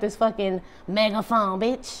in the head with this fucking megaphone,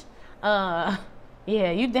 bitch. Yeah,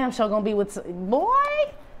 you damn sure gonna be with,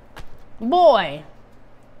 boy.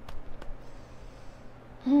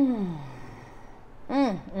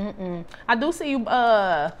 I do see you,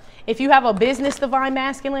 if you have a business, divine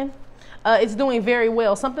masculine, it's doing very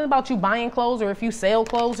well. Something about you buying clothes or if you sell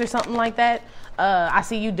clothes or something like that. I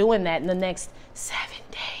see you doing that in the next 7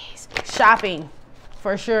 days. Shopping,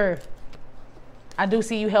 for sure. I do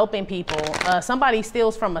see you helping people. Somebody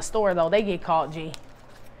steals from a store, though. They get caught, G.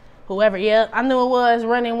 Whoever, yeah, I knew it was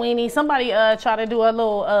running weenie. Somebody tried to do a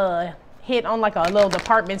little hit on like a little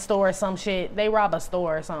department store or some shit. They rob a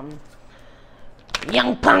store or something.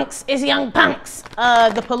 Young punks, it's young punks.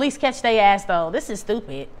 The police catch their ass though. This is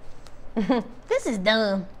stupid. This is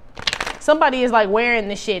dumb. Somebody is like wearing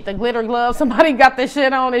this shit, the glitter glove. Somebody got this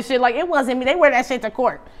shit on and shit. Like, it wasn't me. They wear that shit to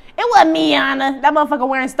court. It wasn't me, Anna. That motherfucker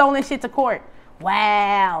wearing stolen shit to court.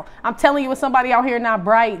 Wow. I'm telling you, it's somebody out here not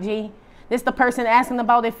bright, G. This the person asking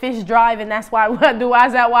about if fish drive, and that's why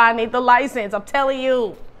is that why I need the license? I'm telling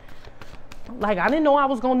you. Like, I didn't know I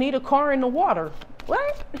was gonna need a car in the water.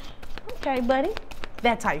 What? Okay, buddy.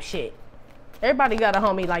 That type shit. Everybody got a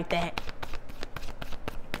homie like that.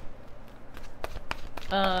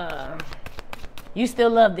 You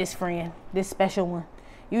still love this friend, this special one.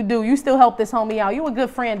 You do. You still help this homie out. You a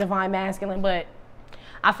good friend, Divine Masculine, but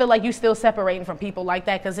I feel like you still separating from people like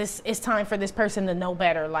that because it's time for this person to know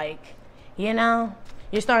better. Like, you know,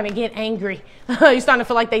 you're starting to get angry. You're starting to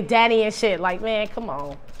feel like they daddy and shit. Like, man, come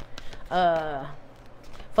on.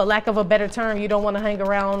 For lack of a better term, you don't want to hang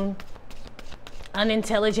around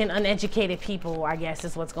unintelligent, uneducated people, I guess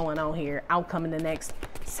is what's going on here. Outcome in the next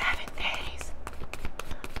 7 days.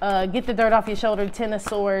 Get the dirt off your shoulder. 10 of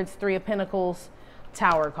Swords, 3 of Pentacles,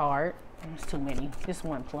 Tower card. There's too many. Just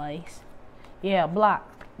one place. Yeah,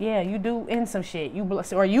 block. Yeah, you do end some shit.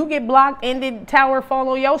 Or you get blocked, ended, Tower, fall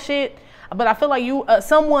on your shit. But I feel like you,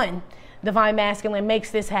 someone, Divine Masculine,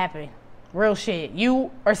 makes this happen. Real shit. You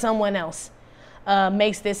or someone else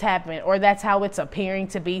makes this happen. Or that's how it's appearing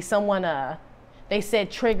to be. Someone, they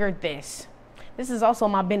said triggered this. This is also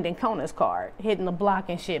my bending corners card, hitting the block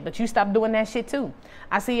and shit. But you stop doing that shit too.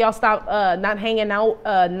 I see y'all stop not hanging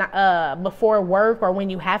out before work or when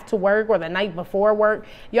you have to work or the night before work.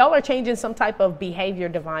 Y'all are changing some type of behavior,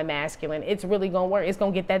 Divine Masculine. It's really going to work. It's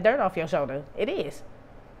going to get that dirt off your shoulder. It is.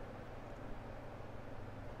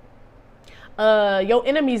 Your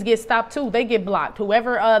enemies get stopped too. They get blocked.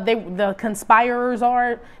 Whoever the conspirers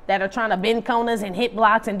are that are trying to bend corners and hit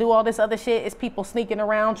blocks and do all this other shit, it's people sneaking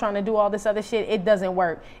around trying to do all this other shit. It doesn't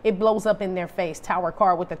work. It blows up in their face. Tower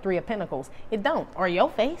card with the 3 of Pentacles. It don't. Or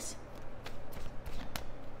your face.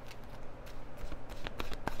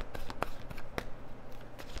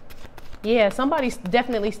 Yeah, somebody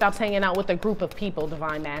definitely stops hanging out with a group of people,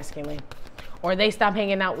 Divine Masculine. Or they stop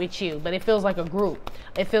hanging out with you, but it feels like a group.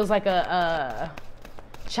 It feels like a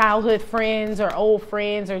childhood friends or old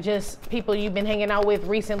friends or just people you've been hanging out with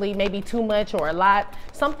recently, maybe too much or a lot,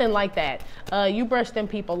 something like that. You brush them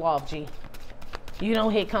people off, G. You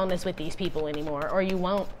don't hit corners with these people anymore, or you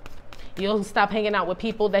won't. You'll stop hanging out with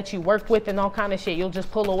people that you work with and all kind of shit. You'll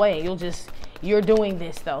just pull away. You're doing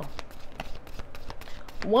this though.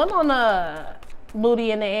 One on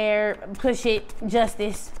booty in the air, push it,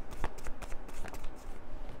 justice.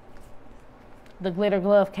 The glitter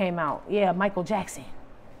glove came out. Yeah, Michael Jackson.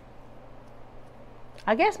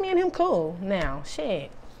 I guess me and him cool now. Shit.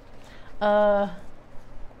 Anyway,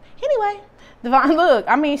 Divine, look,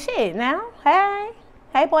 I mean, shit now.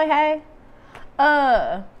 Hey, boy, hey.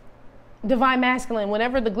 Divine Masculine,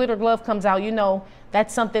 whenever the glitter glove comes out, you know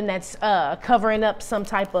that's something that's covering up some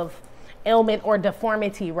type of ailment or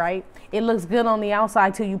deformity, right? It looks good on the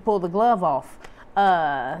outside till you pull the glove off.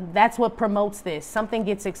 That's what promotes this. Something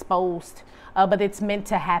gets exposed. But it's meant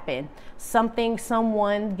to happen.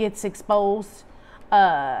 Someone gets exposed,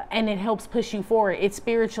 and it helps push you forward. It's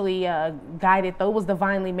spiritually guided, though. It was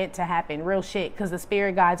divinely meant to happen. Real shit, because the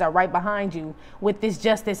spirit guides are right behind you with this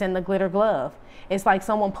justice and the glitter glove. It's like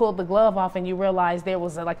someone pulled the glove off and you realized there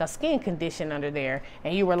was like a skin condition under there.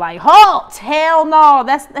 And you were like, halt, hell no,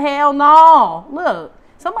 that's hell no. Look,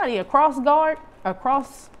 somebody across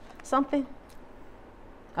something.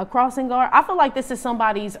 A crossing guard. I feel like this is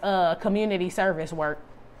somebody's community service work.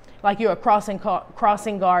 Like you're a crossing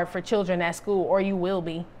guard for children at school, or you will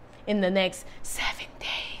be in the next 7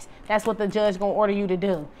 days. That's what the judge gonna order you to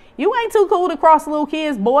do. You ain't too cool to cross little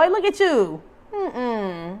kids, boy. Look at you.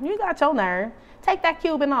 You got your nerve. Take that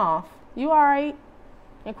Cuban off. You all right?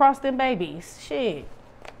 And cross them babies. Shit.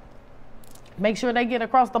 Make sure they get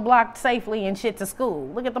across the block safely and shit to school.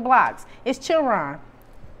 Look at the blocks. It's children.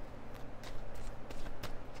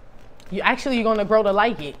 You're going to grow to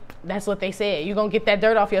like it. That's what they said. You're going to get that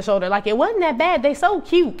dirt off your shoulder. Like, it wasn't that bad. They so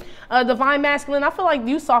cute. Divine Masculine, I feel like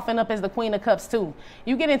you soften up as the Queen of Cups, too.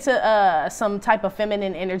 You get into some type of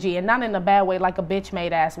feminine energy, and not in a bad way, like a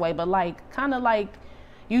bitch-made ass way, but like, kind of like,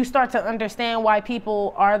 you start to understand why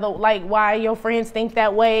people are why your friends think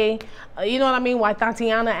that way. You know what I mean? Why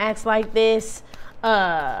Tatiana acts like this.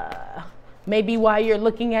 Maybe why you're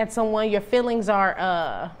looking at someone. Your feelings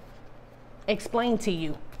are explained to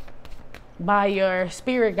you. by your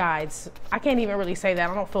spirit guides. I can't even really say that.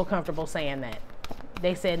 I don't feel comfortable saying that.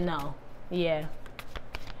 They said no. Yeah.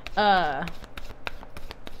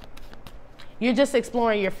 You're just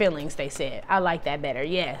exploring your feelings, they said. I like that better.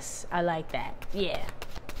 Yes, I like that. Yeah.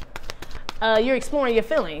 You're exploring your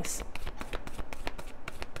feelings.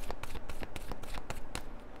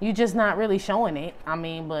 You're just not really showing it. I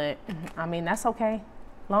mean, that's okay.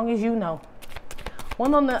 Long as you know.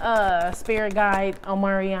 One on the spirit guide on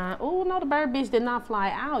Marianne. Oh, no, the bird bitch did not fly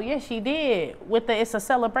out. Yes, she did. With the it's a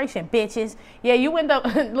celebration, bitches. Yeah, you end up,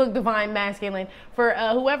 look, divine masculine. For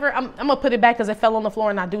whoever, I'm going to put it back because it fell on the floor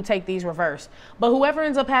and I do take these reverse. But whoever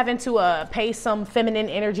ends up having to pay some feminine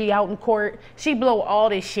energy out in court, she blow all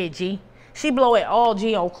this shit, G. She blow it all,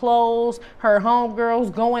 G, on clothes, her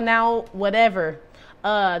homegirls, going out, whatever.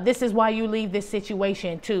 This is why you leave this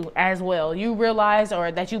situation too, as well. You realize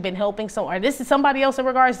or that you've been helping or this is somebody else in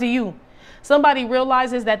regards to you. Somebody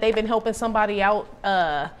realizes that they've been helping somebody out,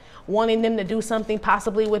 wanting them to do something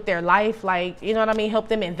possibly with their life. Like, you know what I mean? Help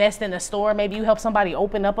them invest in a store. Maybe you help somebody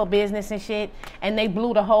open up a business and shit and they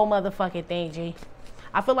blew the whole motherfucking thing, G.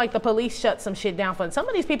 I feel like the police shut some shit down for some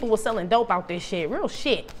of these people was selling dope out this shit. Real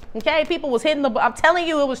shit. Okay? People was hitting I'm telling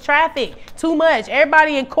you, it was traffic. Too much.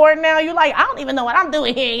 Everybody in court now. You like, I don't even know what I'm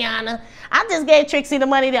doing here, Yana. I just gave Trixie the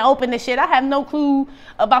money to open the shit. I have no clue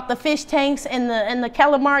about the fish tanks and the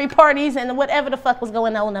calamari parties and whatever the fuck was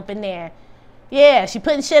going on up in there. Yeah, she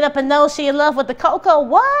putting shit up her nose. She in love with the cocoa.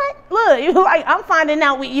 What? Look, you like, I'm finding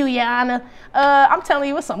out with you, Yana. I'm telling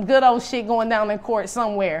you, it's some good old shit going down in court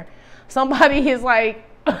somewhere. Somebody is like,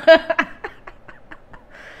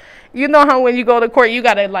 you know how when you go to court, you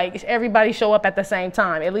got to like, everybody show up at the same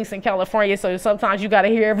time, at least in California. So sometimes you got to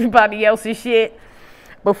hear everybody else's shit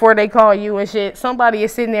before they call you and shit. Somebody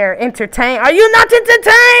is sitting there entertained. Are you not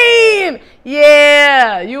entertained?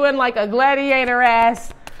 Yeah. You in like a gladiator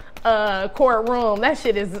ass courtroom. That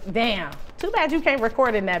shit is damn. Too bad you can't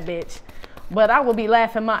record in that bitch. But I will be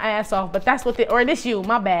laughing my ass off. But that's what or this you.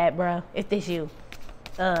 My bad, bro. If this you.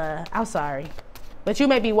 I'm sorry, but you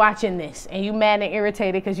may be watching this and you mad and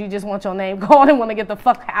irritated because you just want your name called and want to get the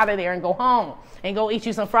fuck out of there and go home and go eat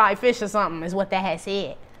you some fried fish or something is what that has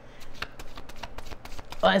said.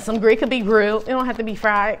 Some it could be grilled. It don't have to be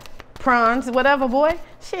fried. Prawns, whatever, boy.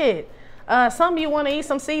 Shit. Some of you want to eat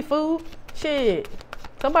some seafood. Shit.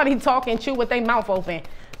 Somebody talk and chew with their mouth open.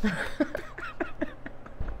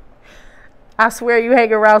 I swear you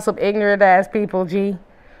hang around some ignorant ass people, G.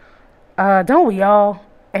 Don't we all?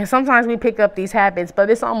 And sometimes we pick up these habits, but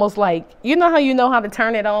it's almost like, you know how to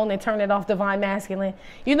turn it on and turn it off, divine masculine?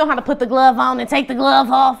 You know how to put the glove on and take the glove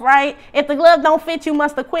off, right? If the glove don't fit, you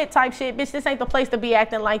must have quit type shit. Bitch, this ain't the place to be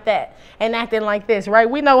acting like that and acting like this, right?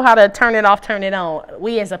 We know how to turn it off, turn it on.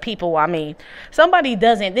 We as a people, I mean. Somebody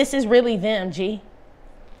doesn't. This is really them, G.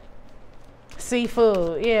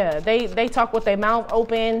 Seafood, yeah. They talk with their mouth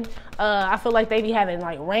open. I feel like they be having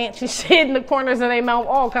like ranch and shit in the corners of their mouth,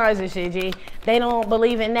 all kinds of shit, G. They don't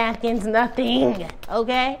believe in napkins, nothing.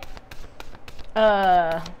 Okay?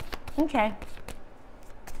 Okay.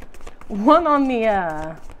 One on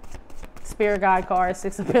the Spirit Guide card,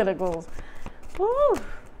 Six of Pentacles. Woo.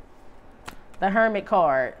 The Hermit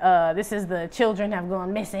card. This is the children have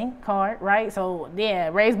gone missing card, right? So, yeah,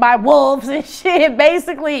 raised by wolves and shit,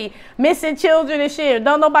 basically. Missing children and shit.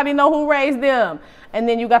 Don't nobody know who raised them. And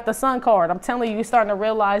then you got the Sun card. I'm telling you, you're starting to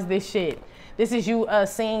realize this shit. This is you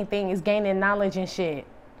seeing things, gaining knowledge and shit.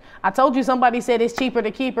 I told you somebody said it's cheaper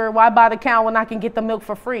to keep her. Why buy the cow when I can get the milk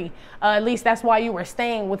for free? At least that's why you were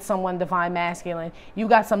staying with someone, divine masculine. You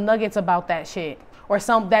got some nuggets about that shit. Or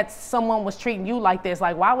that someone was treating you like this.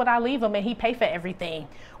 Like, why would I leave him and he pay for everything?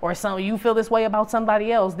 Or you feel this way about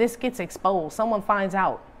somebody else. This gets exposed. Someone finds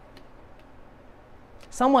out.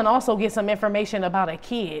 Someone also gets some information about a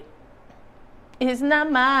kid. It's not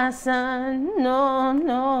my son,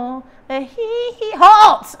 no. He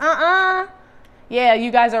halts. Yeah, you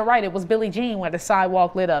guys are right. It was Billie Jean where the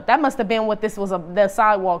sidewalk lit up. That must have been what this was. The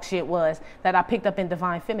sidewalk shit was that I picked up in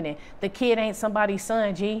Divine Feminine. The kid ain't somebody's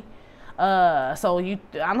son, G. So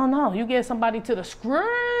I don't know. You get somebody to the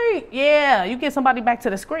street. Yeah, you get somebody back to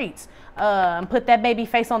the streets. And put that baby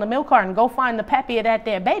face on the milk carton. Go find the pappy of that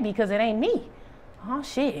there baby because it ain't me. Oh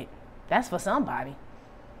shit, that's for somebody.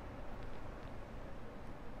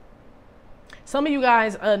 Some of you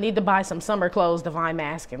guys need to buy some summer clothes, divine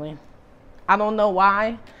masculine. I don't know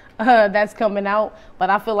why that's coming out, but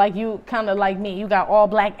I feel like you kind of like me. You got all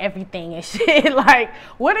black everything and shit. Like,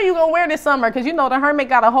 what are you going to wear this summer? Because, you know, the hermit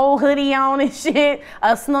got a whole hoodie on and shit,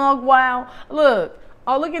 a snug wow. Look,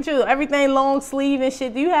 Oh, look at you. Everything long sleeve and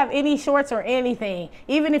shit. Do you have any shorts or anything?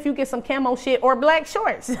 Even if you get some camo shit or black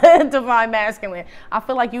shorts, divine masculine. I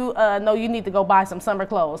feel like you know you need to go buy some summer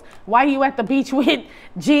clothes. Why are you at the beach with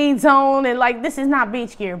jeans on and like, this is not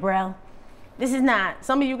beach gear, bro. This is not.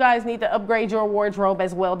 Some of you guys need to upgrade your wardrobe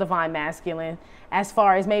as well, divine masculine, as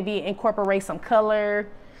far as maybe incorporate some color.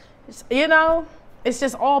 You know, it's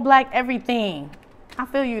just all black everything. I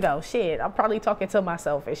feel you though. Shit, I'm probably talking to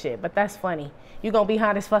myself and shit, but that's funny. You gonna be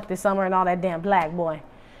hot as fuck this summer and all that damn black, boy.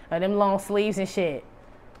 Them long sleeves and shit.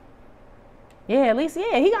 Yeah, at least,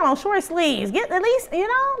 yeah, he got on short sleeves. Get at least, you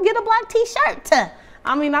know, get a black t-shirt.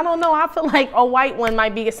 I mean, I don't know. I feel like a white one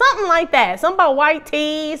might be something like that. Something about white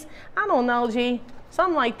tees. I don't know, G.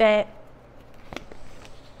 Something like that.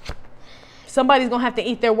 Somebody's gonna have to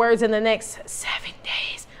eat their words in the next 7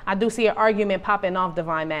 days. I do see an argument popping off,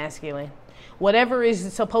 divine masculine. Whatever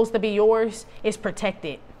is supposed to be yours is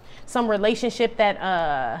protected. Some relationship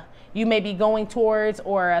that you may be going towards,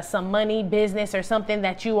 or some money, business, or something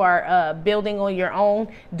that you are building on your own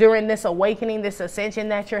during this awakening, this ascension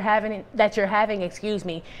that you're having, excuse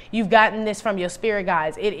me. You've gotten this from your spirit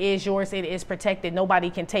guides. It is yours. It is protected. Nobody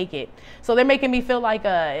can take it. So they're making me feel like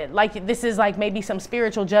this is like maybe some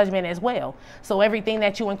spiritual judgment as well. So everything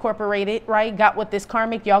that you incorporated, right, got with this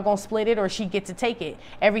karmic, y'all gonna split it, or she get to take it.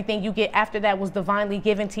 Everything you get after that was divinely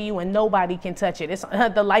given to you, and nobody can touch it. It's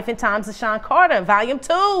The Life and Times of Sean Carter, Volume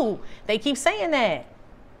 2. They keep saying that.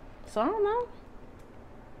 So I don't know.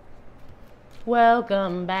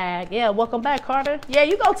 Welcome back. Yeah, welcome back, Carter. Yeah,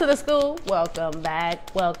 you go to the school. Welcome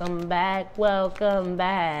back. Welcome back. Welcome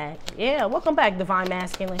back. Yeah, welcome back, divine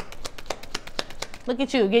masculine. Look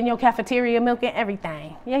at you, getting your cafeteria milk and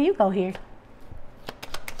everything. Yeah, you go here.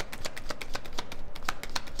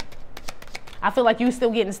 I feel like you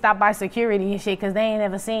still getting stopped by security and shit because they ain't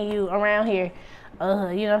ever seen you around here. You know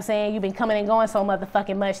what I'm saying? You've been coming and going so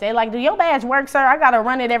motherfucking much. They like, do your badge work, sir? I got to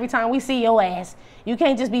run it every time we see your ass. You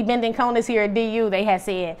can't just be bending corners here at DU, they had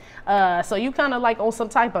said. So you kind of like on some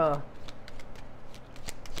type of,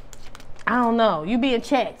 I don't know. You being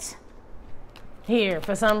checked here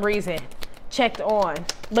for some reason. Checked on.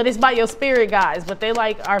 But it's by your spirit guides. But they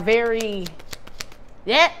like are very,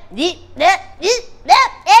 hey,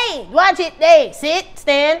 watch it, hey, sit,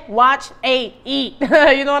 stand, watch, hey, eat.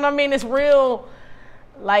 You know what I mean? It's real.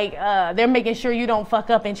 Like, they're making sure you don't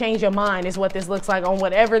fuck up and change your mind is what this looks like on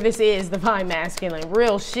whatever this is, divine masculine.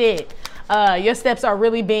 Real shit. Your steps are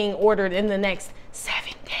really being ordered in the next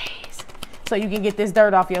 7 days. So you can get this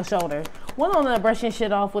dirt off your shoulder. One on the brushing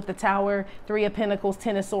shit off with the Tower, 3 of Pentacles,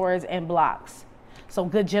 10 of Swords, and blocks. So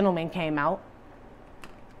good gentleman came out.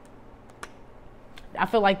 I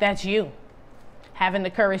feel like that's you. Having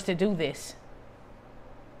the courage to do this.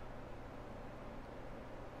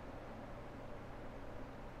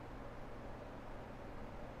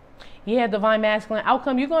 Yeah, divine masculine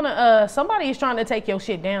outcome. You're gonna somebody is trying to take your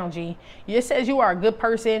shit down, G. It says you are a good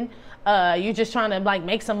person. You're just trying to like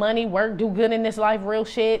make some money, work, do good in this life, real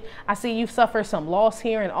shit. I see you suffer some loss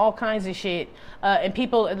here and all kinds of shit. And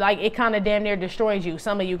people like it kind of damn near destroys you.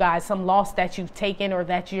 Some of you guys, some loss that you've taken or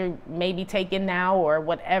that you're maybe taking now or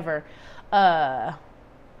whatever. I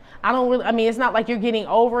mean, it's not like you're getting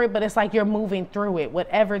over it, but it's like you're moving through it,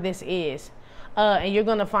 whatever this is. And you're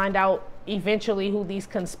gonna find out eventually who these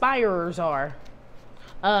conspirers are.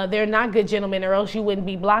 They're not good gentlemen, or else you wouldn't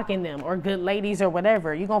be blocking them, or good ladies or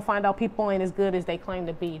whatever. You're gonna find out people ain't as good as they claim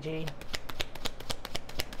to be, G.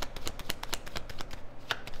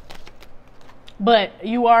 But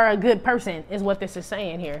you are a good person is what this is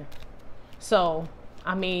saying here. So,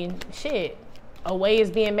 I mean, shit, a way is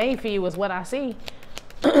being made for you is what I see.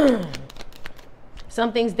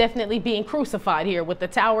 Something's definitely being crucified here with the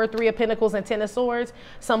Tower, 3 of Pentacles, and 10 of Swords.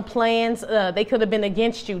 Some plans, they could have been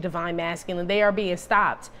against you, divine masculine. They are being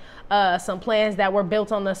stopped. Some plans that were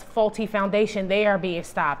built on this faulty foundation, they are being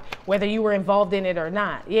stopped, whether you were involved in it or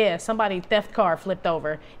not. Yeah, somebody, theft card flipped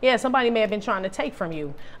over. Yeah, somebody may have been trying to take from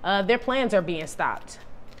you. Their plans are being stopped.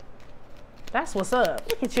 That's what's up.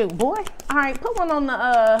 Look at you, boy. All right, put one on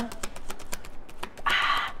the,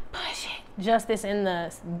 push it. Justice in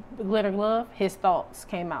the glitter glove, his thoughts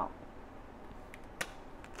came out.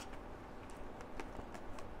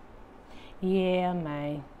 Yeah,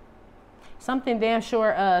 man. Something damn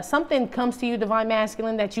sure, something comes to you, divine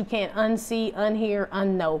masculine, that you can't unsee, unhear,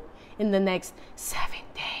 unknow in the next 7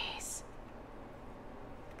 days.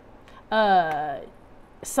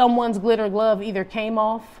 someone's glitter glove either came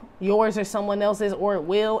off, yours or someone else's, or it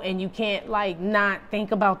will, and you can't like not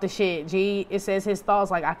think about the shit. G, it says his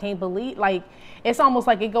thoughts, like, I can't believe, like, it's almost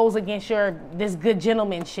like it goes against your this good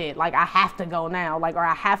gentleman shit. Like, I have to go now, like, or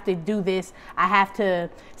I have to do this, I have to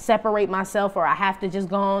separate myself, or I have to just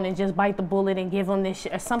go on and just bite the bullet and give him this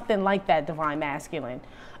shit, or something like that. Divine masculine.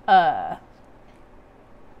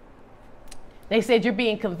 They said you're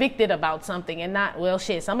being convicted about something and not, well,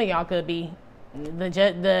 shit, some of y'all could be.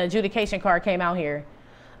 The adjudication card came out here.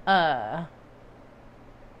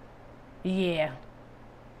 Yeah.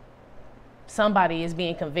 Somebody is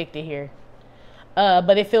being convicted here.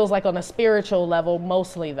 But it feels like on a spiritual level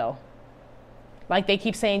mostly, though. Like they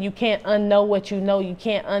keep saying you can't unknow what you know. You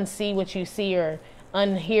can't unsee what you see or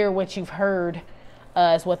unhear what you've heard,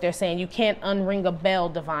 is what they're saying. You can't unring a bell,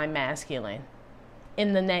 divine masculine.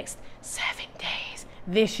 In the next 7 days.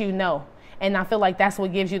 This you know. And I feel like that's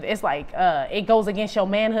what gives you, it's like, it goes against your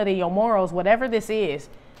manhood and your morals, whatever this is.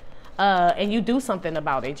 And you do something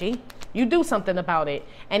about it, G. You do something about it.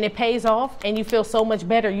 And it pays off and you feel so much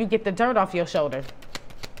better. You get the dirt off your shoulder.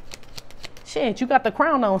 Shit, you got the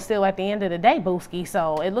crown on still at the end of the day, Booski.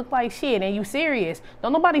 So it looked like shit and you serious.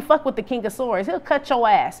 Don't nobody fuck with the King of Swords. He'll cut your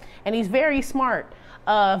ass. And he's very smart.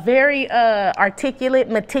 Very articulate,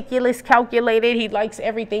 meticulous, calculated. He likes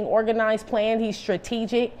everything organized, planned. He's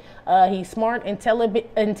strategic. He's smart,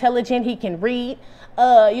 intelligent. He can read.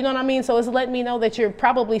 You know what I mean? So it's letting me know that you're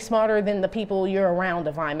probably smarter than the people you're around,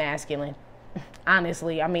 divine masculine.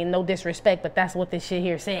 Honestly, I mean, no disrespect, but that's what this shit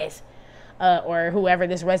here says. Or whoever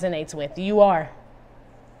this resonates with. You are.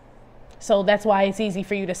 So that's why it's easy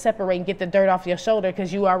for you to separate and get the dirt off your shoulder,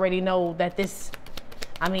 because you already know that this,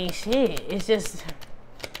 I mean, shit, it's just...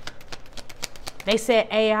 They said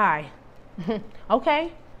AI.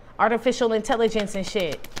 Okay. Artificial intelligence and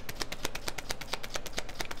shit.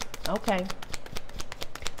 Okay.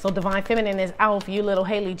 So Divine Feminine is out for you, little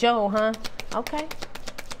Haley Joe, huh? Okay.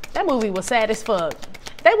 That movie was sad as fuck.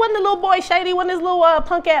 They wasn't the little boy shady, wasn't this little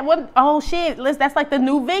punk at one. Oh shit, that's like the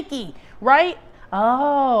new Vicky, right?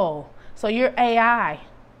 Oh, so you're AI.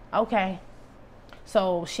 Okay.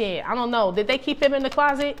 So shit, I don't know. Did they keep him in the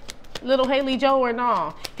closet? Little Haley Joe or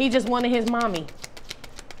no? He just wanted his mommy.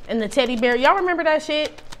 And the teddy bear. Y'all remember that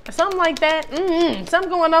shit? Something like that. Something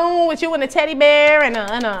going on with you and the teddy bear and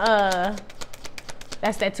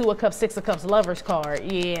that's that 2 of Cups, 6 of Cups lovers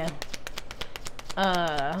card. Yeah.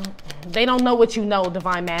 They don't know what you know,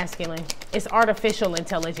 divine masculine. It's artificial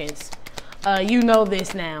intelligence. You know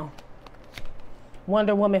this now.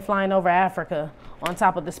 Wonder Woman flying over Africa on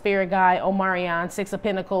top of the spirit guy, Omarion, 6 of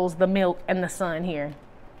Pentacles, the milk, and the sun here.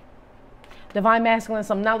 Divine masculine,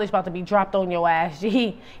 some knowledge about to be dropped on your ass.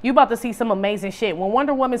 Gee, you about to see some amazing shit. When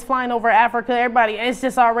Wonder Woman's flying over Africa, everybody, it's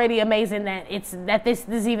just already amazing that this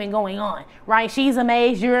is even going on, right? She's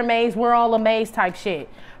amazed, you're amazed, we're all amazed type shit.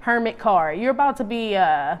 Hermit card. You're about to be,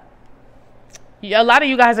 a lot of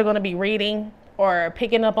you guys are going to be reading or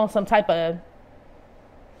picking up on some type of,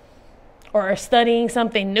 or studying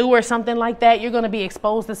something new or something like that. You're going to be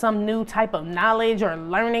exposed to some new type of knowledge or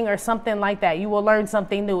learning or something like that. You will learn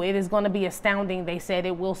something new. It is going to be astounding. They said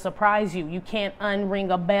it will surprise you. You can't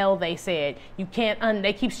unring a bell, they said. You can't,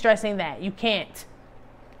 they keep stressing that. You can't.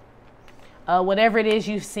 Whatever it is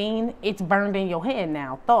you've seen, it's burned in your head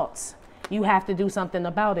now. Thoughts. You have to do something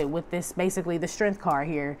about it with this, basically the strength card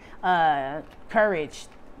here. Courage.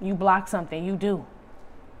 You block something, you do.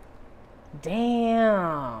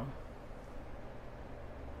 Damn.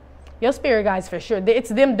 Your spirit guides for sure. It's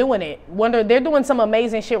them doing it. Wonder, they're doing some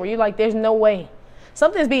amazing shit where you're like, there's no way.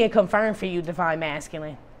 Something's being confirmed for you, divine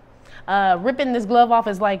masculine. Ripping this glove off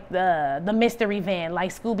is like the mystery van,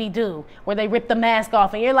 like Scooby-Doo, where they rip the mask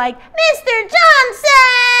off and you're like, Mr.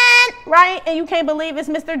 Johnson, right? And you can't believe it's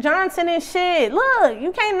Mr. Johnson and shit. Look,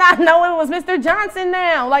 you can't not know it was Mr. Johnson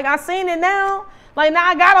now. Like, I seen it now. Like, now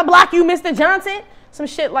I gotta block you, Mr. Johnson. Some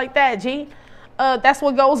shit like that, G. That's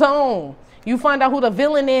what goes on. You find out who the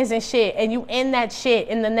villain is and shit, and you end that shit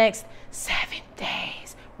in the next 7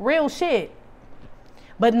 days. Real shit.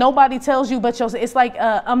 But nobody tells you but yourself. It's like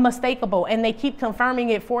unmistakable, and they keep confirming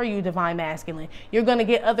it for you, divine masculine. You're going to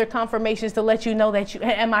get other confirmations to let you know that you,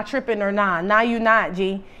 am I tripping or not? Nah, you not,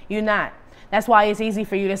 G. You not. That's why it's easy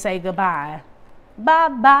for you to say goodbye.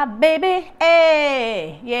 Bye-bye, baby.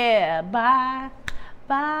 Hey, yeah, bye.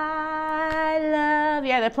 Bye, love.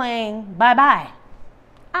 Yeah, they're playing bye-bye.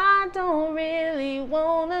 I don't really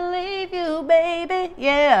want to leave you, baby.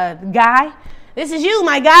 Yeah, guy. This is you,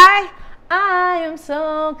 my guy. I am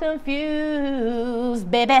so confused,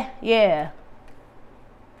 baby. Yeah.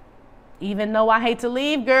 Even though I hate to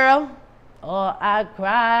leave, girl, Oh, I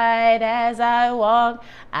cried as I walked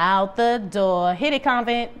out the door. Hit it,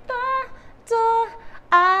 Convent. The door.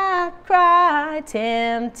 I cried.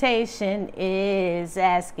 Temptation is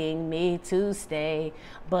asking me to stay,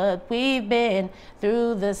 but we've been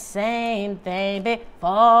through the same thing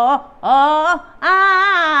before. Oh,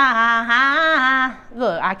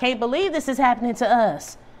 look, I can't believe this is happening to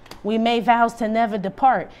us. We made vows to never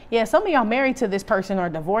depart. Yeah, some of y'all married to this person or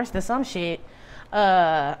divorced or some shit.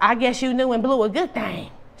 I guess you knew and blew a good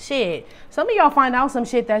thing. Shit. Some of y'all find out some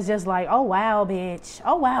shit that's just like, oh wow, bitch.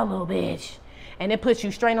 Oh wow, little bitch. And it puts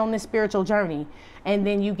you straight on this spiritual journey. And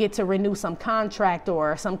then you get to renew some contract,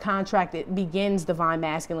 or some contract that begins divine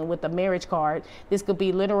masculine with the marriage card. This could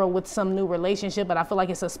be literal with some new relationship, but I feel like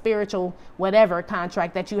it's a spiritual whatever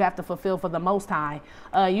contract that you have to fulfill for the Most High.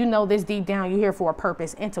 You know this deep down, you're here for a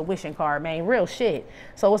purpose. Intuition card, man, real shit.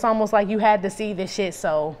 So it's almost like you had to see this shit,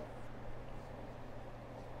 so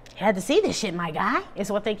you had to see this shit, my guy. It's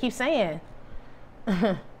what they keep saying.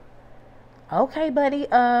 Okay, buddy,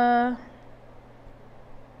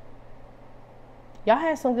 y'all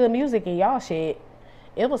had some good music in y'all shit.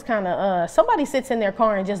 It was kind of, somebody sits in their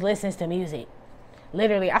car and just listens to music.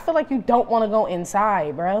 Literally, I feel like you don't want to go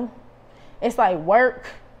inside, bro. It's like work.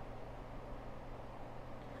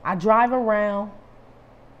 I drive around.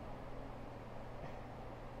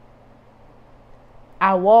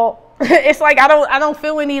 I walk. It's like I don't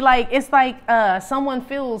feel any, like, it's like someone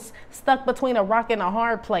feels stuck between a rock and a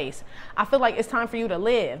hard place. I feel like it's time for you to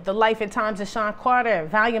live. The Life and Times of Sean Carter,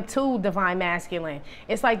 Volume 2, Divine Masculine.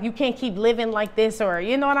 It's like you can't keep living like this, or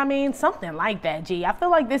you know what I mean? Something like that, G. I feel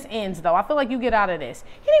like this ends, though. I feel like you get out of this.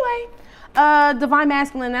 Anyway, Divine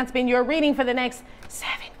Masculine, that's been your reading for the next 7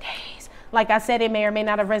 days. Like I said, it may or may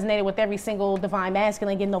not have resonated with every single Divine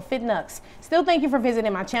Masculine, getting no fit nucks. Still, thank you for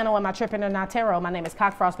visiting my channel and my Trippin' or Not Tarot. My name is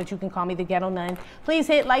Cockfrost, but you can call me the Ghetto Nun. Please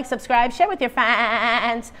hit like, subscribe, share with your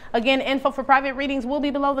fans. Again, info for private readings will be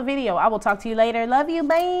below the video. I will talk to you later. Love you.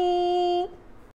 Bye.